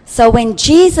So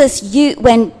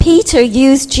when Peter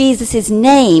used Jesus'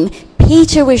 name,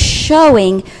 Peter was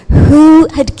showing who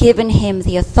had given him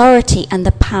the authority and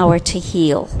the power to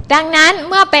heal. ดังนั้น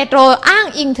เมื่อเปโตรอ้าง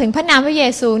อิงถึงพระนามพระเย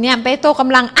ซูเนี่ยเปโตรก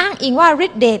ำลังอ้างอิงว่าฤ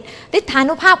ทธิเดชฤทธา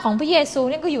นุภาพของพระเยซู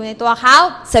เนี่ยก็อยู่ในตัวเขา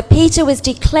So Peter was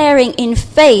declaring in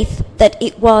faith that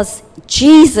it was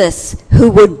Jesus who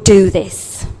would do this.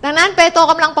 ดังนั้นเปโตร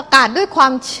กำลังประกาศด้วยควา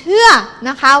มเชื่อ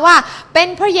นะคะว่าเป็น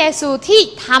พระเยซูที่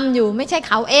ทำอยู่ไม่ใช่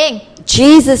เขาเอง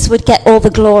Jesus would get all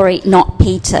the glory, not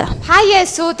Peter. พระเย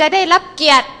ซูจะได้รับเ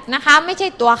กียรตินะคะไม่ใช่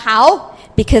ตัวเขา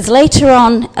Because later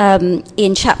on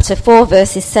in chapter 4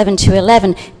 verses 7 to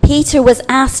 11, Peter was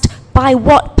asked, by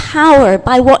what power,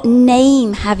 by what name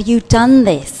have you done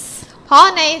this? เพราะ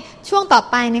ในช่วงต่อ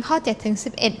ไปในข้อ7ถึง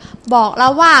11บอกแล้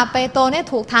วว่าเปโตรเนี่ย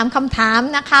ถูกถามคำถาม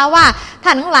นะคะว่าท่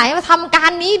านทั้งหลายมาทำกา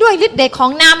รนี้ด้วยฤทธิ์เดชขอ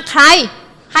งนามใคร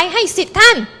ให้สิทธิ์ท่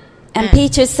าน And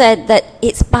Peter said that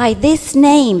it's by this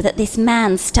name that this man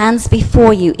stands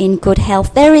before you in good health.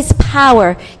 There is power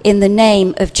in the name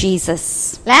of Jesus.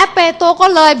 และเปโตรก็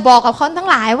เลยบอกกับคนทั้ง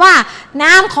หลายว่าน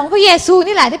ามของพระเยซู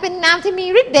นี่แหละที่เป็นนามที่มี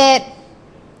ฤทธิ์เดช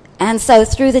And so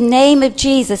through the name of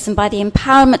Jesus and by the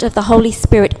empowerment of the Holy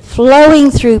Spirit flowing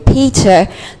through Peter,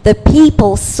 the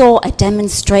people saw a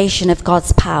demonstration of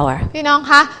God's power. พี่น้อง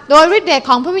คะโดยฤทธิ์เดช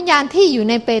ของพระวิญญาณที่อยู่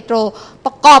ในเปโตรป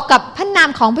ระกอบกับพระนาม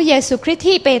ของพระเยซูคริสต์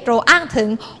ที่เปโตรอ้างถึง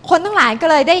คนทั้งหลายก็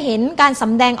เลยได้เห็นการส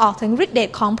ำแดงออกถึงฤทธิ์เดช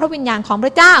ของพระวิญญาณของพร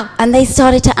ะเจ้า And they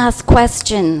started to ask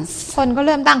questions. คนก็เ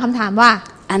ริ่มตั้งคำถามว่า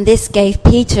And this gave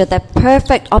Peter the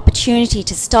perfect opportunity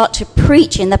to start to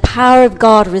preach in the power of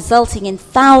God, resulting in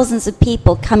thousands of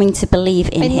people coming to believe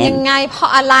in เป็นยัง him. ไงเพราะ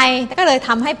อะไรก็เลยท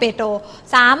ำให้เปโตร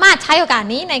สามารถใช้โอกาส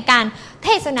นี้ในการเท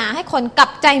ศนาให้คนกลั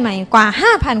บใจใหม่กว่า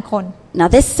 5,000 คน Now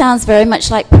this sounds very much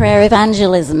like prayer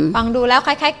evangelism. ฟังดูแล้วค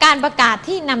ล้ายๆการประกาศ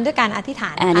ที่นำด้วยการอธิษฐา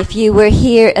น And if you were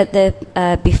here at the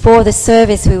before the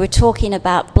service, we were talking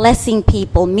about blessing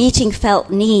people, meeting felt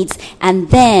needs, and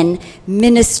then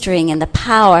ministering in the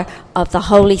power of the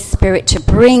Holy Spirit to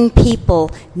bring people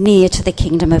near to the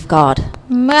kingdom of God.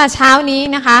 เมื่อเช้านี้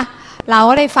นะคะเรา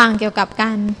ก็ได้ฟังเกี่ยวกับก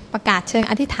ารประกาศเชิง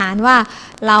อธิษฐานว่า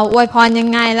เราอวยพรยัง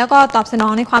ไงแล้วก็ตอบสนอ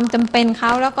งในความจำเป็นเข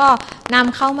าแล้วก็น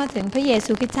ำเขามาถึงพระเย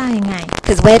ซูคริสต์เจ้ายังไง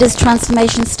Because where does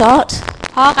transformation start?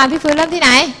 เพราะการพลิกฟื้นเริ่มที่ไห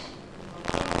น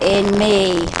In me,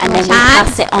 and then we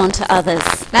pass it on to others.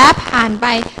 และผ่านไป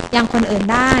ยังคนอื่น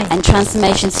ได้ And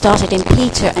transformation started in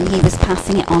Peter, and he was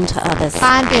passing it on to others. ก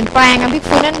ารเปลี่ยนแปลงการพลิก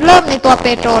ฟื้นนั้นเริ่มในตัวเป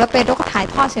โตรและเปโตรก็ถ่าย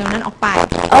ทอดสิ่งนั้นออกไป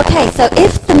Okay, so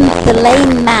if the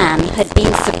lame man had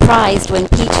been surprised when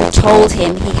Peter told him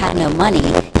he had no money,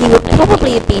 he would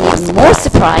probably have been even more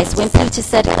surprised when Peter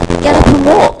said, "Get up and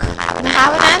walk." นะคะ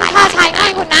เพราะฉะนั้นถ้าชายง่า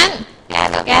ยคนนั้น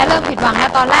แกเริ่มผิดหวังแล้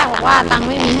วตอนแรกบอกว่าตังค์ไ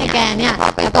ม่มีให้แกเนี่ย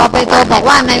แต่ต่อไปโตบอก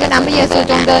ว่าในพระนามพระเยซู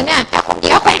จงเดินเนี่ย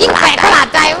เขาไปยิ่งแปลกประหลาด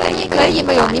ใจว่าเคยได้ยิน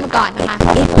ประโยคนี้มาก่อนนะคะ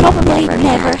He probably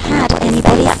never had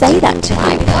anybody say that to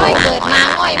him. เกิดมา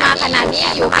ง่อยมาขนาดนี้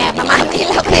อยู่แก่ประมาณนี้แ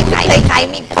ล้วเคยใคร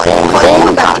มีคนพู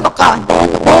ดแบบนี้มาก่อน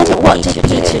Then what did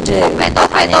Peter do? เป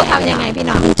โตรทำยังไงพี่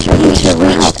น้อง Peter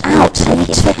reached out and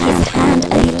he took his hand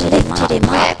and he lifted him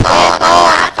เป up. โตร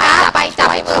ไปจับ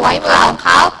มือของเข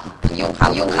ายุ่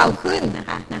งเขาขึ้นนะค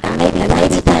ะ Maybe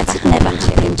that had never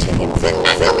happened to him. ซึ่ง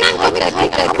นั่นก็ไม่เคย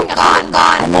เกิดขึ้นก่อน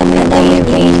And then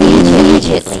immediately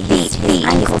his feet,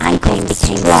 ankles became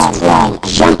strong,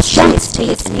 jumped to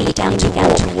his feet down to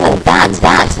walk. And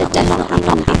that had definitely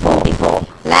not before.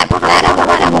 และพอเข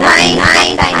าทำได้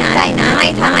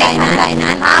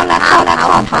นั้นเท้าและ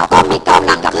เขาก็มีกำ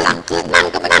ลังขึ้นนั่น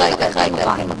ก็ไม่เคยเกิดขึ้น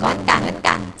ก่อนเหมือน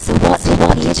กัน So what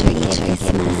Peter gave this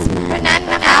man? เพราะนั้น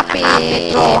นะคะเป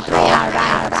โตรให้อะไร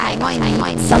ชายง่อยนี้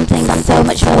Something so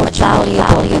much more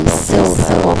valuable than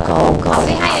silver or gold.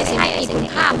 ให้มีคุณ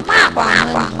ค่ามากกว่าเ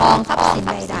งินทองทรัพย์สิน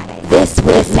ใด This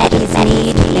would have met his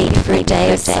need for a day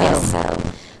or so.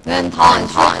 ๆเงินทอง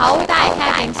ที่เขาได้แ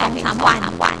ค่เพียง 2-3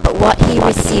 วัน But what he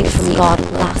received from God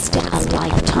lasted a และ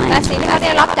lifetime. สิ่งที่เขาไ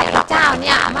ด้รับจากพระเจ้าเ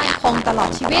นี่ยมั่นคงตลอด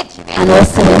ชีวิต And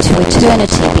also into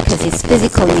eternity because his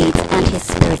physical needs and his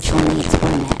spiritual needs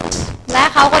were met. และ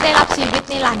เขาก็ได้รับชีวิต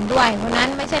นิรันดร์ด้วยเพราะนั้น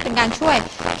ไม่ใช่เป็นการช่วย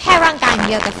แค่ร่างกายอย่าง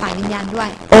เดียวแต่ฝ่ายวิญญาณด้วย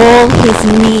All his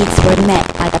needs were met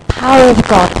by the power of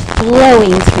God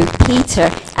flowing through Peter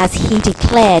as he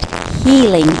declared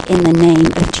healing in the name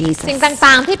of สิ่ง Jesus.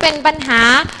 ต่างๆที่เป็นปัญหา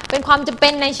เป็นความจำเป็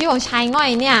นในชีวิตของชายง่อย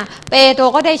เนี่ยเปโตร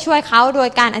ก็ได้ช่วยเขาโดย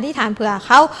การอธิษฐานเผื่อเ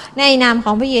ขาในนามข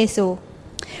องพระเยซู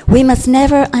We must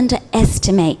never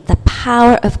underestimate the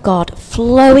power of God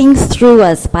flowing through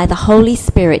us by the Holy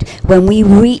Spirit when we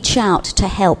reach out to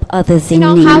help others พี่ in น้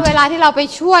องคะเว need. ลาที่เราไป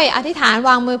ช่วยอธิษฐานว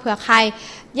างมือเผื่อใคร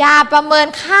อย่าประเมิน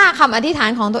ค่าคำอธิษฐาน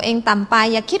ของตัวเองต่ำไป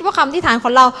อย่าคิดว่าคำอธิษฐานขอ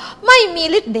งเราไม่มี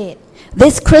ฤทธิ์เดช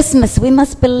This Christmas, we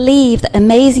must believe that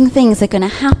amazing things are going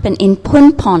to happen in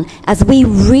Punpon as we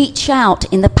reach out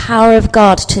in the power of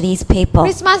God to these people.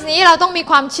 คริสต์มาสนี้เราต้องมี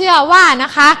ความเชื่อว่าน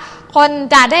ะคะคน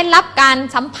จะได้รับการ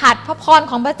สัมผัสพระพร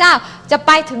ของพระเจ้าจะไ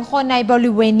ปถึงคนในบ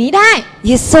ริเวณนี้ได้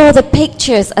You saw the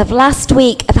pictures of last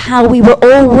week of how we were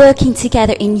all working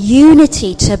together in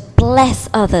unity to bless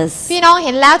others. พี่น้องเ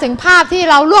ห็นแล้วถึงภาพที่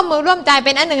เราร่วมมือร่วมใจเ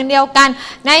ป็นอันหนึ่งเดียวกัน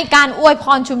ในการอวยพ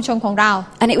รชุมชนของเรา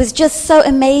And it was just so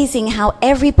amazing how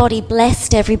everybody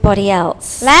blessed everybody else.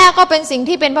 และก็เป็นสิ่ง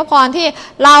ที่เป็นพระพรที่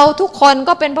เราทุกคน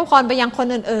ก็เป็นพระพรไปยังคน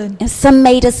อื่น And some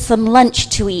made us some lunch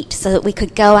to eat so that we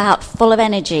could go out full of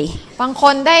energy. ๆ บางค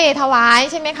นได้ถวาย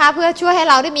ใช่ไหมคะเพื่อช่วยให้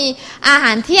เราได้มีอาห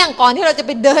ารเที่ยงก่อนที่เราจะไ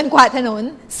ปเดินกวาดถนน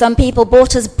Some people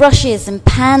bought us brushes and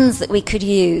pans that we could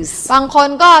use. บางคน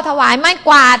ก็ถวายไม้ก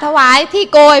วาดถวายที่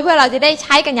โกยเพื่อเราจะได้ใ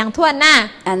ช้กันอย่างทั่วหน้า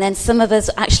And then some of us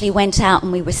actually went out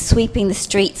and we were sweeping the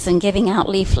streets and giving out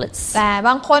leaflets. แต่บ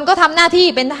างคนก็ทำหน้าที่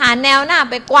เป็นทหารแนวหน้า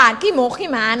ไปกวาดขี้หมูขี้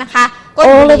หมานะคะ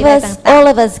All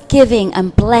of us giving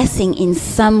and blessing in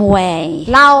some way.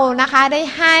 เรานะคะได้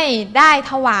ให้ได้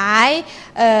ถวาย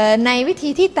ในวิธี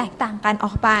ที่แตกต่างกันอ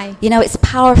อกไป You know, it's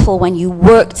powerful when you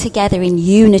work together in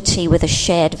unity with a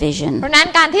shared vision. เพราะนั้น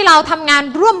การที่เราทำงาน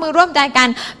ร่วมมือร่วมใจกัน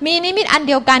มีนิมิตอันเ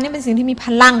ดียวกันนี่เป็นสิ่งที่มีพ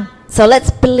ลัง So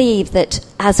let's believe that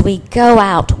as we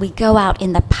go out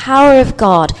in the power of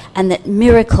God and that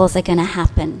miracles are going to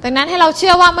happen. ดังนั้นให้เราเ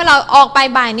ชื่อว่าเมื่อเราออกไป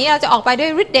บ่ายนี้เราจะออกไปด้วย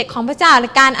ฤทธิ์เดชของพระเจ้าและ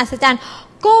การอัศจรรย์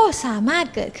ก็สามารถ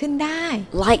เกิดขึ้นได้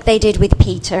Like they did with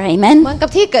Peter, amen? เหมือนกับ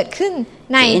ที่เกิดขึ้น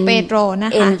ในเปโตรน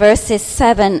ะคะ In verses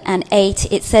 7 and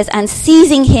 8 it says, And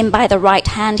seizing him by the right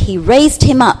hand he raised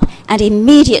him up, and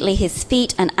immediately his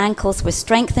feet and ankles were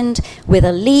strengthened. With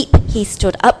a leap he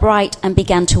stood upright and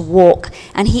began to walk,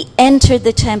 and he entered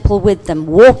the temple with them,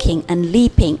 walking and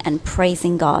leaping and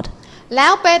praising God. แล้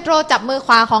วเปโตรจับมือข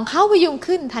วาของเขาพยุง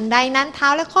ขึ้นทันใดนั้นเท้า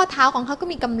และข้อเท้าของเขาก็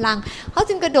มีกำลังเขา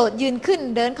จึงกระโดดยืนขึ้น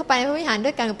เดินเข้าไปในพระวิหารด้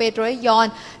วยกันกับเปโตรและยอห์น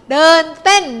เดินเ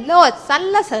ต้นโลดสร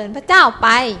รเสริญพระเจ้าไป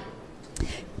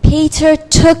Peter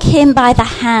took him by the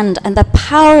hand, and the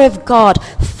power of God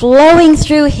flowing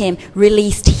through him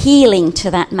released healing to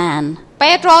that man. เป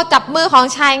โตรจับมือของ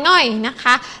ชายง่อยนะค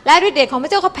ะและฤทธิ์เดชของพระ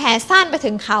เจ้าก็แผ่ซ่านไป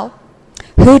ถึงเขา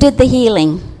Who did the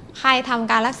healing? ใครท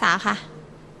ำการรักษาคะ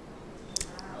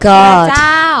God, พระเ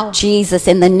จ้า Jesus,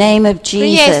 in the name of พร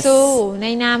ะเยซู Jesus. ใน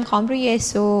นามของพระเย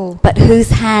ซู But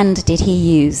whose hand did he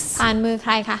use? ผ่านมือใค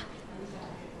รคะ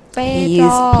เป He โตร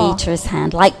used Peter's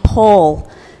hand, like Paul.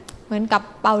 เหมือนกับ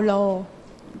เปาโล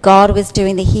God was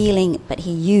doing the healing, but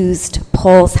he used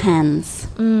Paul's hands.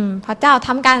 พระเจ้าท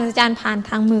ำการอัศจรรย์ผ่าน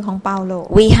ทางมือของเปาโล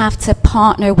We have to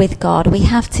partner with God. We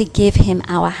have to give him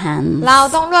our hands. เรา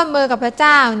ต้องร่วมมือกับพระเ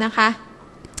จ้านะคะ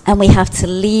And we have to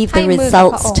leave the ให้มือกับ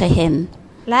พระ results องค์ to him.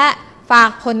 และฝา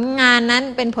กผลงานนั้น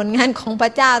เป็นผลงานของพร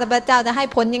ะเจ้าแต่พระเจ้าจะให้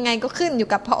ผลยังไงก็ขึ้นอยู่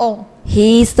กับพระองค์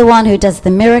He's the one who does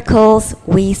the miracles.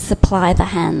 We supply the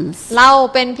hands. เรา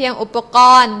เป็นเพียงอุปก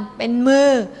รณ์เป็นมื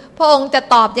อพระองค์จะ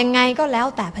ตอบยังไงก็แล้ว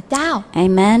แต่พระเจ้า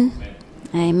Amen.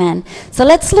 Amen. So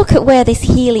let's look at where this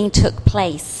healing took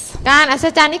place. การอัศ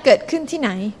จรรย์นี้เกิดขึ้นที่ไหน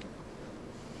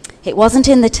It wasn't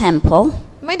in the temple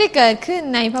ไม่ได้เกิดขึ้น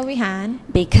ในพระวิหาร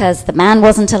because the man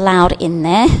wasn't allowed in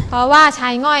there. เพราะว่าชา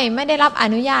ยง่อยไม่ได้รับอ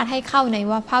นุญาตให้เข้าใน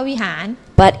พระวิหาร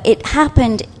But it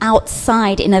happened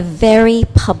outside in a very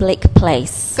public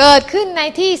place. เกิดขึ้นใน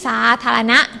ที่สาธาร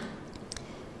ณะ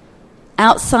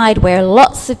Outside where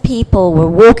lots of people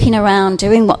were walking around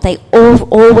doing what they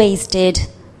always did.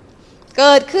 เ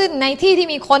กิดขึ้นในที่ที่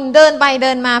มีคนเดินไปเ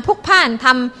ดินมาพลุกพล่านท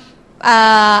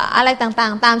ำอะไรต่า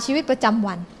งๆตามชีวิตประจำ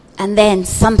วัน And then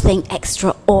something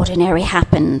extraordinary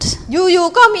happened. อยู่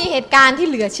ๆก็มีเหตุการณ์ที่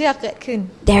เหลือเชื่อเกิดขึ้น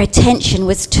Their attention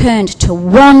was turned to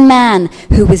one man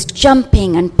who was jumping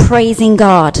and praising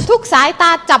God. ทุกสายต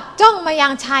าจับจ้องมายั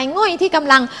งชายง่อยที่ก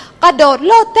ำลังกระโดดโ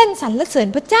ลดเต้นสรรเสริญ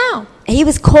พระเจ้า He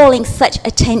was calling such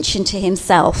attention to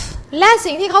himself. และ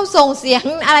สิ่งที่เขาส่งเสียง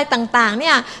อะไรต่างๆเ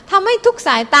นี่ยทำให้ทุกส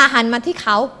ายตาหันมาที่เข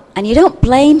า And you don't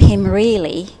blame him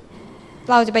really.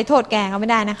 เราจะไปโทษแกเขาไม่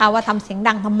ได้นะคะว่าทำเสียง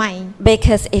ดังทำไม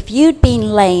Because if you'd been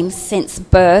lame since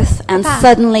birth and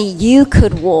suddenly you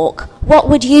could walk, what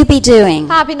would you be doing?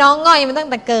 ถ้าพี่น้องง่อยมาตั้ง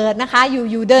แต่เกิดนะคะ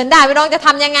อยู่เดินได้พี่น้องจะท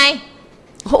ำยังไง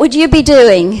What would you be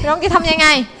doing? พี่น้องจะทำยังไง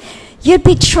You'd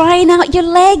be trying out your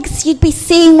legs. You'd be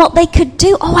seeing what they could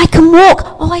do. Oh, I can walk.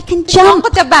 Oh, I can พี่น้อง jump.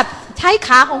 ก็จะแบบใช้ข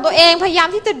าของตัวเองพยายาม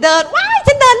ที่จะเดินว้าย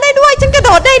ฉันเดินได้ด้วยฉันกระโด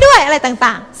ดได้ด้วยอะไร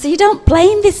ต่างๆ So you don't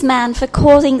blame this man for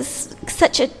causing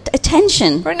such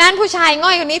attention. เพราะนั้นผู้ชายง่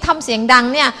อยคนนี้ทำเสียงดัง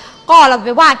เนี่ยก็เราไป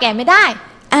ว่าแกไม่ได้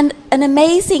And an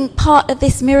amazing part of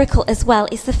this miracle as well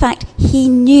is the fact he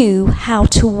knew how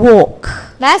to walk.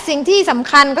 และสิ่งที่สำ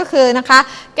คัญก็คือนะคะ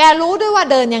แกรู้ด้วยว่า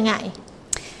เดินยังไง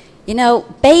You know,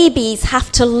 babies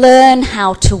have to learn how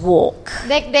to walk.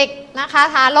 เด็กๆนะคะ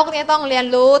ทารกเนี่ยต้องเรียน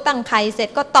รู้ตั้งไข่เสร็จ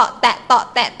ก็เตาะแตะ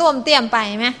ต้วมเตี้ยมไป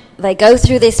ไหม They go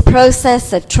through this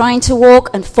process of trying to walk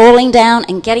and falling down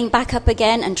and getting back up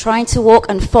again and trying to walk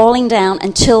and falling down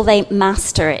until they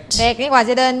master it. เด็กนี่กว่า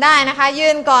จะเดินได้นะคะยื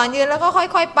นก่อนยืนแล้วก็ค่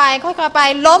อยๆไป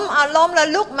ล้มแล้ว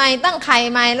ลุกใหม่ตั้งไข่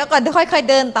ใหม่แล้วก็ค่อยๆ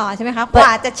เดินต่อใช่ไหมคะกว่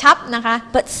าจะชับนะคะ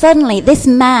But suddenly this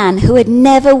man who had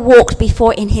never walked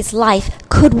before in his life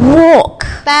could walk.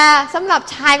 แต่สำหรับ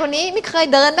ชายคนนี้ไม่เคย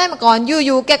เดินได้มาก่อนอ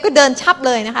ยู่ๆแกก็เดินชับเ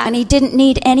ลยนะคะ And he didn't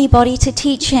need anybody to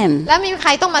teach him. และไม่มีใคร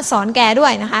ต้องมาสอนแกด้ว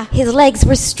ยนะคะ His legs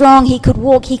were strong, he could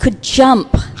walk, he could jump.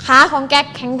 ขาของแก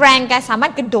แข็งแรงแกสามาร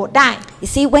ถกระโดดได้ You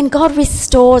see, when God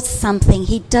restores something,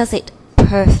 He does it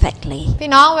perfectly. พี่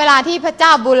น้องเวลาที่พระเจ้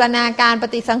าบูรณาการป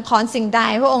ฏิสังขรณ์สิ่งใด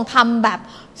พระองค์ทำแบบ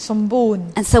สมบูรณ์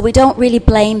And so we don't really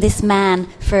blame this man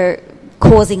for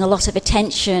causing a lot of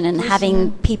attention and having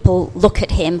people look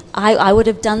at him. I would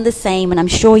have done the same, and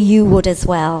I'm sure you would as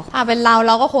well. ถ้าเป็นเ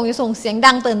ราก็คงจะส่งเสียง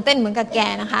ดังตื่นเต้นเหมือนกับแก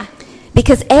นะคะ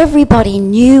Because everybody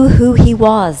knew who he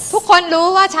was. ทุกคนรู้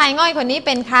ว่าชายง่อยคนนี้เ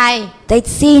ป็นใคร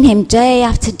They'd seen him day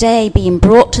after day being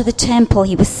brought to the temple.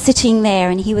 He was sitting there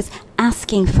and he was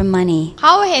asking for money. เข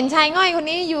าเห็นชายง่อยคน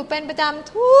นี้อยู่เป็นประจ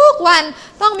ำทุกวัน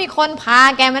ต้องมีคนพา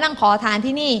แกมานั่งขอทาน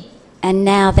ที่นี่ And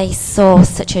now they saw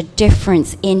such a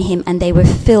difference in him, and they were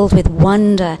filled with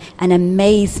wonder and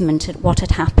amazement at what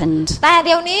had happened. แต่เ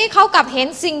ดี๋ยวนี้เขากลับเห็น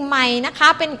สิ่งใหม่นะคะ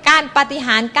เป็นการปาฏิห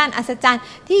าริย์การอัศจรรย์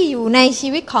ที่อยู่ในชี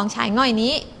วิตของชายง่อย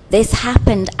นี้ This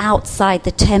happened outside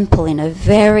the temple in a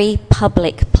very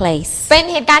public place. เป็น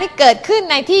เหตุการณ์ที่เกิดขึ้น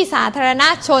ในที่สาธารณ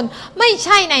ชนไม่ใ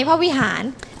ช่ในพระวิหาร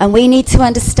And we need to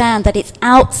understand that it's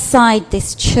outside this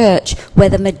church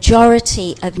where the majority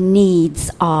of needs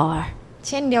are.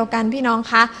 เช่นเดียวกันพี่น้อง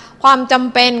คะความจ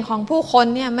ำเป็นของผู้คน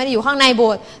เนี่ยไม่ได้อยู่ข้างในโบ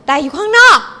สถ์แต่อยู่ข้างน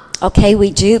อก Okay, we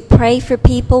do pray for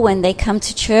people when they come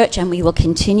to church, and we will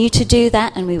continue to do that,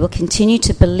 and we will continue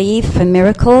to believe for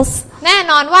miracles. แน่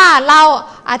นอนว่าเรา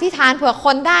อธิษฐานเผื่อค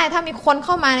นได้ถ้ามีคนเ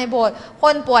ข้ามาในโบสถ์ค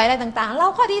นป่วยอะไรต่างๆเรา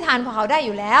ก็อธิษฐานเผื่อเขาได้อ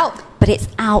ยู่แล้ว But it's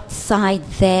outside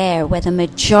there where the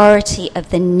majority of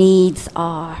the needs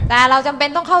are. แต่เราจำเป็น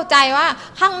ต้องเข้าใจว่า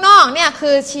ข้างนอกเนี่ย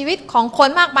คือชีวิตของคน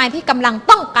มากมายที่กำลัง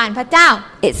ต้องการพระเจ้า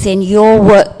It's in your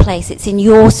workplace, it's in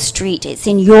your street, it's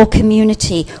in your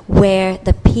community where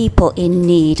the people in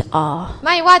need are. ไ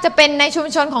ม่ว่าจะเป็นในชุม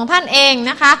ชนของท่านเอง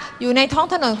นะคะอยู่ในท้อง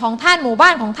ถนนของท่านหมู่บ้า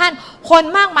นของท่านคน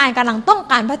มากมายกำลังต้อง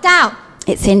การพระเจ้า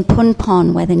It's in Punpon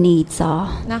where the needs are.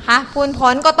 นะคะพูนผ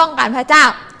ลก็ต้องการพระเจ้า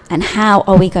And how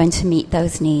are we going to meet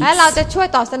those needs? และเราจะช่วย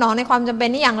ตอบสนองในความจำเป็น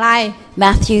นี้อย่างไร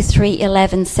Matthew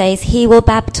 3:11 says, He will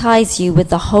baptize you with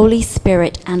the Holy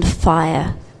Spirit and fire.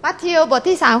 มัทธิวบท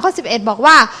ที่3ข้อ11บอก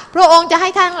ว่าพระองค์จะให้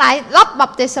ท่านทั้งหลายรับบั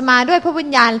พติศมาด้วยพระวิญ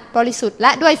ญาณบริสุทธิ์แล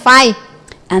ะด้วยไฟ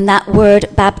And that word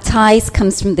baptize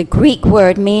comes from the Greek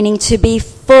word meaning to be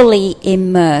fully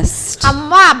immersed. ค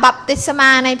ำว่าบัพติศมา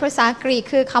ในภาษากรีก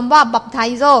คือคำว่าบัพไท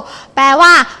โซแปลว่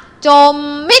าจม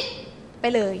มิดไป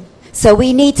เลย So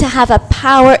we need to have a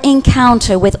power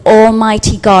encounter with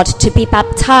Almighty God to be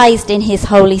baptized in His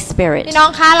Holy Spirit. พี่น้อ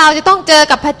งคะเราจะต้องเจอ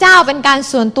กับพระเจ้าเป็นการ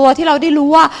ส่วนตัวที่เราได้รู้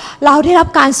ว่าเราได้รับ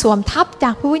การสวมทับจ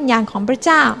ากพระวิญญาณของพระเ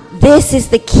จ้า This is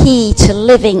the key to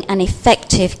living an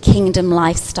effective kingdom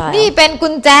lifestyle. นี่เป็นกุ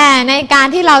ญแจในการ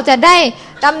ที่เราจะได้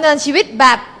ดำเนินชีวิตแบ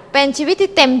บเป็นชีวิต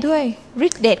ที่เต็มด้วยฤ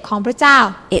ทธิ์เดชของพระเจ้า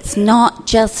It's not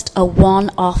just a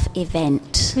one-off event.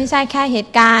 ไม่ใช่แค่เห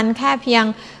ตุการณ์แค่เพียง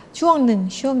ช่วงหนึ่ง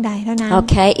ช่วงใดเท่านั้น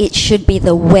Okay, it should be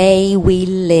the way we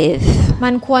live. มั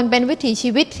นควรเป็นวิถีชี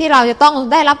วิตที่เราจะต้อง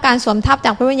ได้รับการสวมทับจ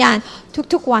ากพระวิญญาณ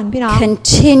ทุกๆวันพี่น้อง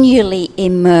Continually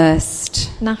immersed.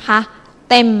 นะคะ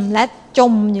เต็มและจ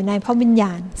มอยู่ในพระวิญญ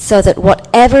าณ So that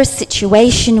whatever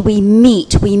situation we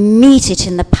meet it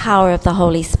in the power of the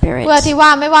Holy Spirit. เพื่อที่ว่า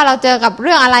ไม่ว่าเราเจอกับเ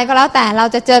รื่องอะไรก็แล้วแต่เรา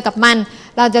จะเจอกับมัน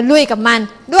เราจะลุยกับมัน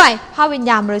ด้วยพระวิญ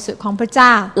ญาณบริสุทธิ์ของพระเจ้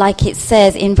า Like it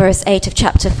says in verse 8 of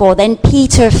chapter 4, then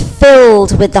Peter,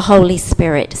 filled with the Holy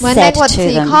Spirit, เหมือนใน said บท to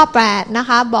 4 ข้อ them, 8นะ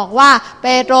คะบอกว่าเป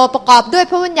โตรประกอบด้วย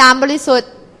พระวิญญาณบริสุทธิ์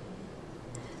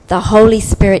the Holy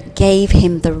Spirit gave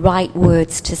him the right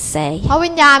words to say. พระวิ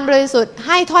ญญาณบริสุทธิ์ใ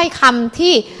ห้ถ้อยคำ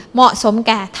ที่เหมาะสมแ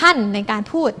ก่ท่านในการ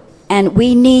พูด And we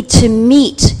need to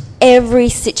meet every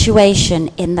situation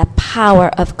in the power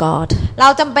of God. เรา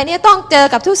จำเป็นที่ต้องเจอ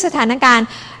กับทุกสถานการณ์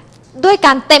ด้วยก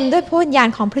ารเต็มด้วยพระวิญญาณ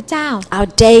ของพระเจ้า Our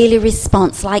daily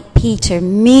response, like Peter,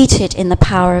 meet it in the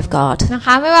power of God. นะค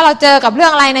ะไม่ว่าเราเจอกับเรื่อ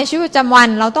งอะไรในชีวิตประจำวัน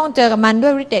เราต้องเจอกับมันด้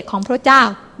วยฤทธิ์เดชของพระเจ้า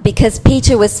Because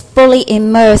Peter was fully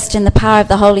immersed in the power of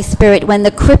the Holy Spirit, when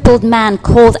the crippled man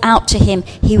called out to him,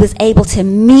 he was able to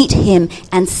meet him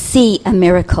and see a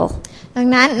miracle. ดัง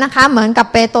นั้นนะคะเหมือนกับ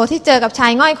เปโตรที่เจอกับชา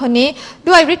ยง่อยคนนี้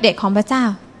ด้วยฤทธิ์เดชของพระเจ้า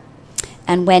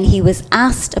And when he was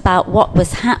asked about what was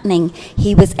happening,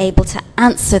 he was able to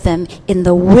answer them in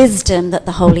the wisdom that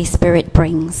the Holy Spirit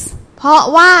brings. เพราะ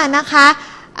ว่านะคะ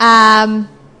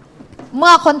เ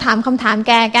มื่อคนถามคำถามแ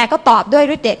กก็ตอบด้วย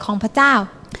ฤทธิ์เดชของพระเจ้า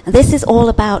And this is all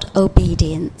about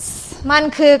obedience. มัน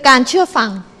คือการเชื่อฟั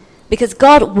ง Because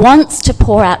God wants to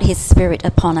pour out His Spirit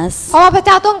upon us. เพราะว่าพระเ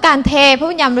จ้าต้องการเทพระ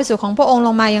วิญญาณบริสุทธิ์ของพระองค์ล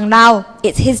งมาอย่างเรา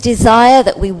It's His desire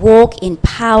that we walk in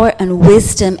power and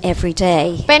wisdom every day.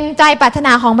 เป็นใจปรารถน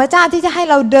าของพระเจ้าที่จะให้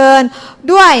เราเดิน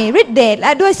ด้วยฤทธิ์เดชแล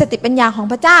ะด้วยสติปัญญาของ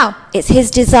พระเจ้า It's His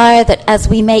desire that as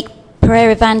we make prayer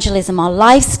evangelism our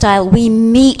lifestyle, we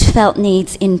meet felt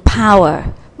needs in power.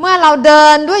 เมื่อเราเดิ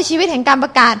นด้วยชีวิตแห่งการปร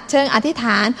ะกาศเชิงอธิษฐ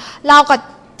านเราก็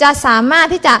จะสามารถ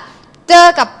ที่จะเจอ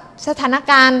กับสถาน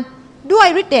การณ์ด้วย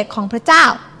ฤทธิ์เดชของพระเจ้า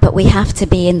But we have to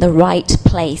be in the right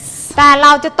place. แต่เร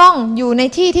าจะต้องอยู่ใน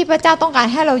ที่ที่พระเจ้าต้องการ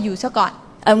ให้เราอยู่ซะก่อน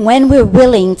And when we're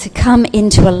willing to come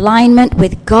into alignment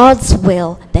with God's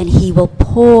will, then He will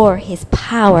pour His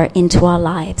power into our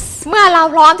lives. เมื่อเรา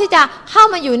พร้อมที่จะเข้า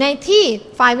มาอยู่ในที่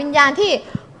ฝ่ายวิญญาณ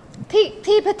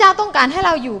ที่พระเจ้าต้องการให้เ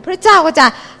ราอยู่พระเจ้าก็จะ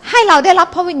ให้เราได้รับ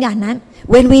พระวิญญาณนั้น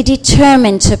When we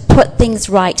determine to put things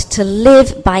right, to live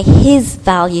by His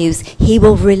values, He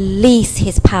will release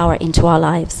His power into our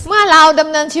lives. เมื่อเราด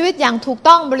ำเนินชีวิตอย่างถูก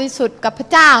ต้องบริสุทธิ์กับพระ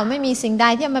เจ้าไม่มีสิ่งใด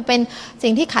ที่มันเป็นสิ่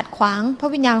งที่ขัดขวางพระ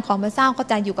วิญญาณของพระเจ้าก็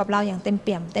จะอยู่กับเราอย่างเต็มเ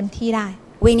ปี่ยมเต็มที่ได้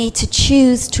We need to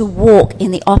choose to walk in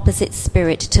the opposite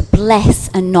spirit, to bless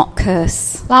and not curse.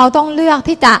 เราต้องเลือก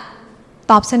ที่จะ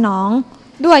ตอบสนอง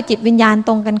ด้วยจิตวิญญาณต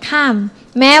รงกันข้าม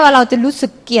แม้ว่าเราจะรู้สึ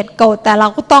กเกลียดโกรธแต่เรา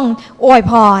ก็ต้องอวย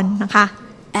พรนะคะ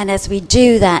And as we do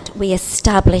that, we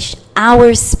establish our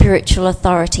spiritual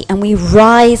authority and we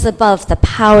rise above the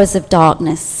powers of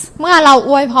darkness. เมื่อเรา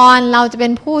อวยพรเราจะเป็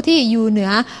นผู้ที่อยู่เหนื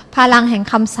อพลังแห่ง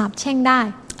คำสาปแช่งได้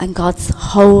And God's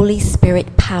Holy Spirit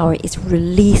power is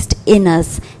released in us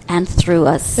and through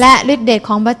us. และฤทธิ์เดช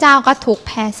ของพระเจ้าก็ถูกแ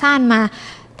ผ่ซ่านมา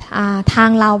ทาง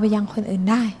เราไปยังคนอื่น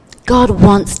ได้ God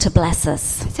wants to bless us.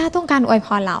 พระเจ้าต้องการอวยพ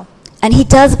รเรา And He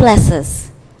does bless us.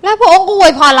 และพระองค์ก็อว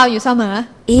ยพรเราอยู่เสมอ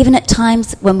Even at times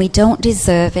when we don't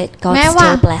deserve it, God แม้ว่า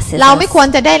still blesses เราไม่ควร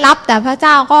us. จะได้รับแต่พระเ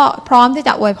จ้าก็พร้อมที่จ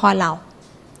ะอวยพรเรา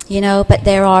You know, but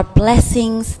there are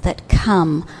blessings that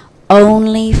come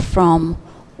only from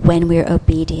when we're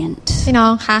obedient. พี่น้อ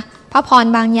งคะพระพร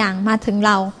บางอย่างมาถึงเ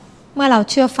ราเมื่อเรา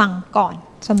เชื่อฟังก่อน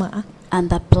เสมอ And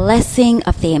the blessing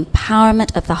of the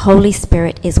empowerment of the Holy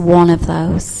Spirit is one of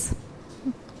those.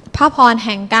 พระพรแ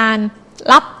ห่งการ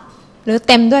รับหรือ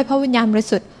เต็มด้วยพระวิญญาณบริ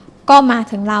สุทธิ์ก็มา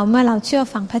ถึงเราเมื่อเราเชื่อ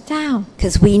ฟังพระเจ้า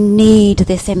Because we need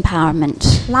this empowerment.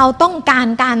 เราต้องการ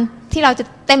การที่เราจะ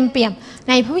เต็มเปี่ยม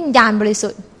ในพระวิญญาณบริสุ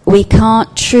ทธิ์ We can't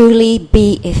truly be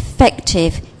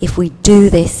effective if we do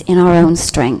this in our own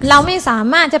strength. เราไม่สา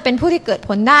มารถจะเป็นผู้ที่เกิดผ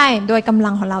ลได้โดยกำลั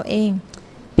งของเราเอง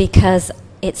Because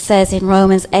it says in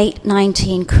Romans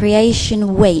 8:19, creation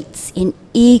waits in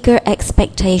eager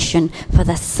expectation for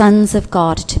the sons of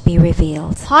God to be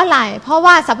revealed. เพราะอะไรเพราะ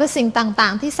ว่าสรรพสิ่งต่า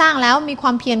งๆที่สร้างแล้วมีคว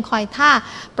ามเพียรคอยท่า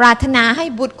ปรารถนาให้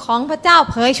บุตรของพระเจ้า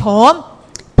เผยโฉม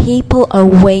People are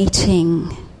waiting.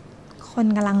 คน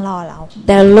กำลังรอเรา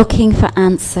They're looking for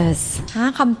answers. หา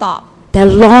คำตอบ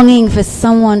They're longing for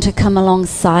someone to come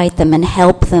alongside them and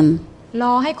help them. ร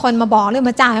อให้คนมาบอกเรื่อง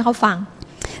พระเจ้าให้เขาฟัง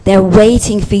They're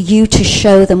waiting for you to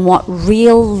show them what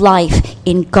real life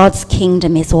in God's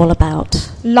kingdom is all about.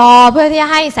 รอเพื่อที่จะ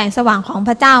ให้แสงสว่างของพ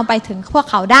ระเจ้าไปถึงพวก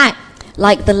เขาได้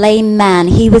Like the lame man,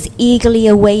 he was eagerly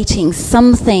awaiting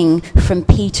something from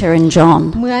Peter and John.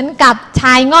 เหมือนกับช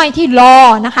ายง่อยที่รอ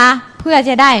นะคะเพื่อ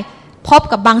จะได้พบ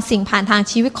กับบางสิ่งผ่านทาง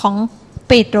ชีวิตของเ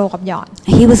ปโตรกับยอห์น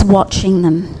He was watching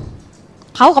them.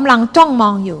 เขากำลังจ้องม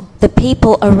องอยู่ The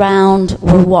people around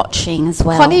were watching as คน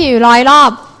well. ที่อยู่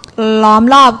ล้อม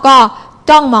รอบก็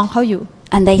จ้องมองเขาอยู่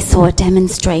And they saw a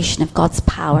demonstration of God's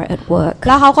power at work. แ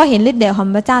ล้วเขาก็เห็นฤทธิ์เดชของ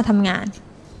พระเจ้าทำงาน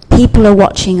People are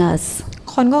watching us.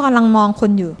 คนก็กำลังมองคุ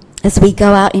ณอยู่ As we go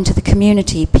out into the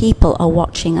community, people are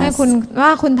watching ให้ us. คุณว่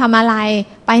าคุณทำอะไร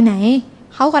ไปไหน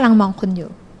เขากำลังมองคุณอยู่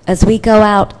As we go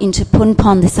out into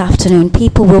Punpon this afternoon,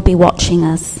 people will be watching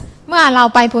us. เมื่อเรา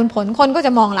ไปพูนผลคนก็จ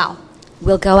ะมองเรา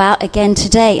We'll go out again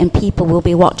today and people will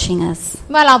be watching us.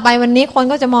 เมื่อเราไปวันนี้คน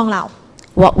ก็จะมองเรา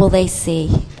What will they see?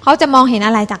 เขาจะมองเห็นอ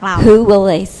ะไรจากเรา Who will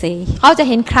they see? เขาจะ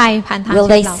เห็นใครผ่านทางชี Will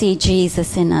วิ they ตเรา see Jesus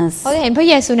in us? เขาจะเห็นพระ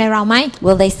เยซูในเราไหม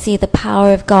Will they see the power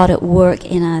of God at work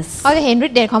in us? เขาจะเห็นฤ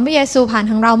ทธิ์เดชของพระเยซูผ่าน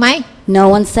ทางเราไหม No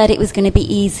one said it was going to be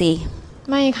easy.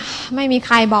 ไม่มีใ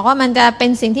ครบอกว่ามันจะเป็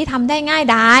นสิ่งที่ทำได้ง่าย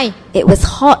ดาย It was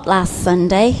hot last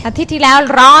Sunday. อาทิตย์ที่แล้ว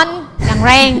ร้อนอย่าง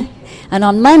แรง And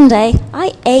on Monday, I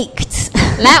ached.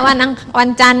 และวัน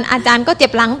จันทร์อาจารย์ก็เจ็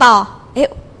บหลังต่อ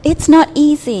It's not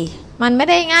easy. มันไม่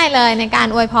ได้ง่ายเลยในการ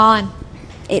อวยพร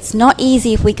It's not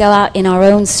easy if we go out in our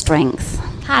own strength.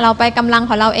 ถ้าเราไปกำลัง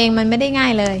ของเราเองมันไม่ได้ง่า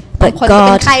ยเลย But คนก็เ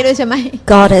ป็นไข้ด้วยใช่ไหม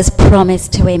God has promised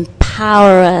to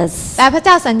empower us แต่พระเ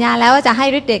จ้าสัญญาแล้วว่าจะให้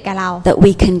ฤทธิ์เดชแก่เรา that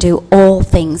we can do all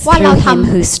things ว่าเรา through Him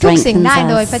who ทำทุกสิ่ง strengthens ได้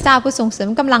โดยพระ us. เจ้าผู้ทรงเสริม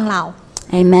กำลังเรา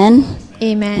Amen.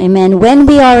 Amen. Amen. When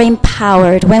we are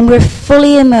empowered, when we're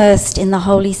fully immersed in the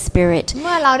Holy Spirit, เ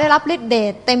มื่อเราได้รับฤทธิ์เด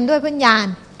ชเต็มด้วยพระญาณ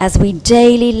as we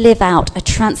daily live out a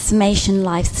transformation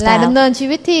และดำ lifestyle, เนินชี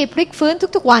วิตที่พลิกฟื้น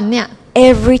ทุกๆวันเนี่ย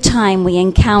every time we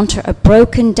encounter a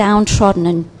broken, downtrodden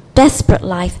and desperate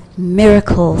life,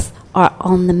 miracles are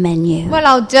on the menu. เมื่อเ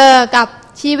ราเจอกับ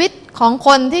ชีวิตของค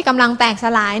นที่กำลังแตกส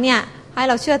ลายเนี่ย ให้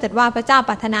เราเชื่อเถิดว่าพระเจ้าป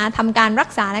รารถนาทำการรัก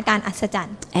ษาและการอัศจรร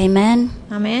ย์ Amen.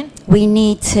 อาเมน We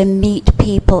need to meet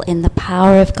people in the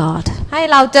power of God. ให้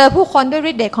เราเจอผู้คนด้วย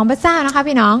ฤทธิ์เดชของพระเจ้านะคะ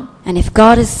พี่น้อง And if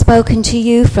God has spoken to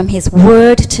you from His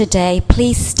Word today,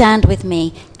 please stand with me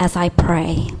as I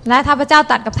pray. และถ้าพระเจ้า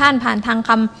ตรัสกับท่านผ่านทางค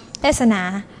ำเทศนา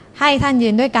ให้ท่านยื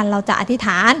นด้วยกันเราจะอธิษฐ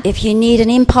าน If you need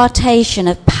an impartation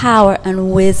of power and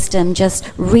wisdom, just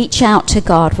reach out to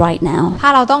God right now. ถ้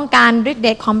าเราต้องการฤทธิ์เด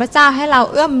ชของพระเจ้าให้เรา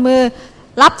เอื้อมมือ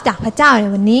รับจากพระเจ้าใน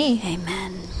วันนี้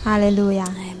Amen. ฮาเลลูยา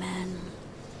Amen.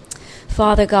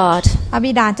 Father God, พระ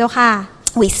บิดาเจ้าค่ะ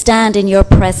we stand in your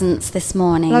presence this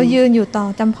morning. เรายืนอยู่ต่อ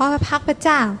จำเพาะพระพักพระเ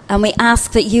จ้า And we ask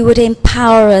that you would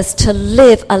empower us to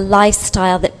live a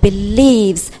lifestyle that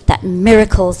believes that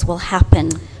miracles will happen.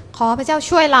 ขอพระเจ้า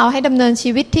ช่วยเราให้ดำเนิน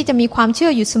ชีวิตที่จะมีความเชื่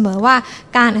ออยู่เสมอว่า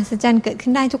การอัศจรรย์เกิดขึ้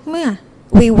นได้ทุกเมื่อ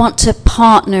We want to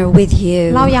partner with you.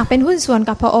 เราอยากเป็นหุ้นส่วน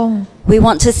กับพระองค์ We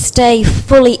want to stay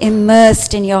fully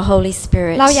immersed in your Holy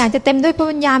Spirit. เราอยากจะเต็มด้วยพระ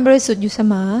วิญญาณบริสุทธิ์อยู่เส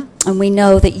มอ And we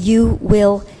know that you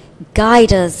will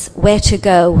guide us where to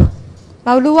go. เ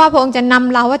รารู้ว่าพระองค์จะน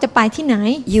ำเราว่าจะไปที่ไหน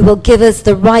You will give us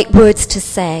the right words to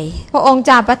say. พระองค์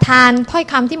จะประทานถ้อย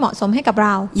คำที่เหมาะสมให้กับเร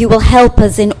า You will help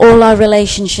us in all our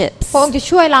relationships. พระองค์จะ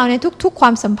ช่วยเราในทุกๆคว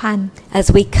ามสัมพันธ์ As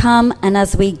we come and as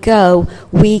we go,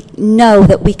 we know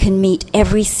that we can meet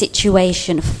every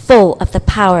situation full of the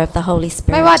power of the Holy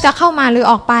ไม่ว่า Spirit. จะเข้ามาหรือ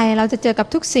ออกไปเราจะเจอกับ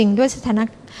ทุกสิ่งด้วยสถ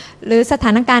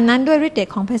านการณ์นั้นด้วยฤทธิ์เดช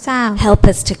ของพระเจ้า Help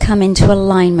us to come into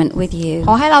alignment with ข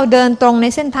อ you. ให้เราเดินตรงใน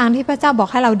เส้นทางที่พระเจ้าบอก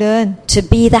ให้เราเดิน To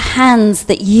be the hands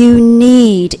that you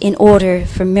need in order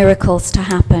for miracles to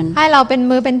happen. ให้เราเป็น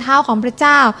มือเป็นเท้าของพระเ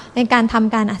จ้าในการท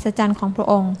ำการอัศจรรย์ของพระ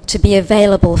องค์ To be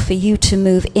available for you to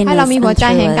move in ให้ us เรามี and หัวใจ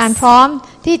แห่ง through การพ us. ร้อม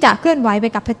ที่จะเคลื่อนไหวไป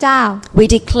กับพระเจ้า We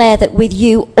declare that with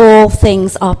you all things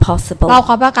are เรา possible. ข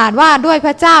อประกาศว่าด้วยพ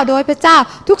ระเจ้าโดยพระเจ้า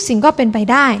ทุกสิ่งก็เป็นไป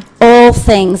ได้ All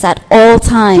things at all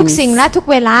ทุกสิ่ง times. และทุก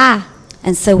เวลา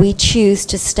And so we choose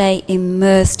to stay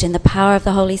immersed in the power of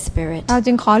the Holy Spirit. เรา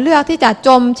จึงขอเลือกที่จะจ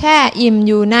มแช่อิ่ม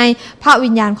อยู่ในพระวิ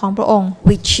ญญาณของพระองค์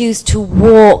We choose to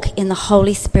walk in the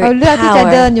Holy เรา Spirit เลือกที่จะ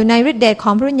เดิน power อยู่ในฤทธิ์เดชข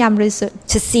องพระวิญญาณบริสุทธิ์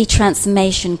to see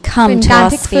transformation เป็ come น to การ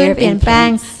our พลิกฟื้น sphere of เปลี่ยนแปลง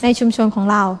influence. ในชุมชนของ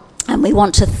เรา And we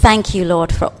want to thank you, Lord,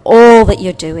 for all that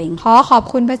you're doing ขอบ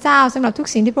คุณพระเจ้าสำหรับทุก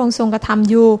สิ่งที่พระองค์ทรงกระท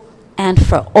ำอยู่ and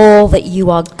for all that you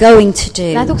are going to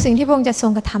และทุก do. สิ่งที่พระองค์จะทร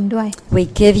งกระทำด้วย We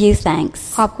give you thanks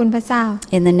ขอบคุณพระเจ้า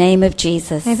in the name of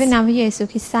Jesus. ในพระนามพระเยซู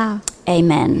คริสต์เจ้า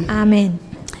Amen. อาเมน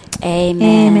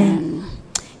Amen.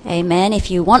 Amen. If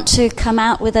you want to come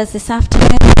out with us this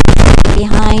afternoon,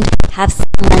 behind, have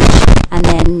some lunch, and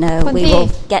then we will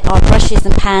get our brushes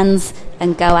and pans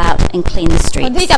and go out and clean the คนที่ streets. จะ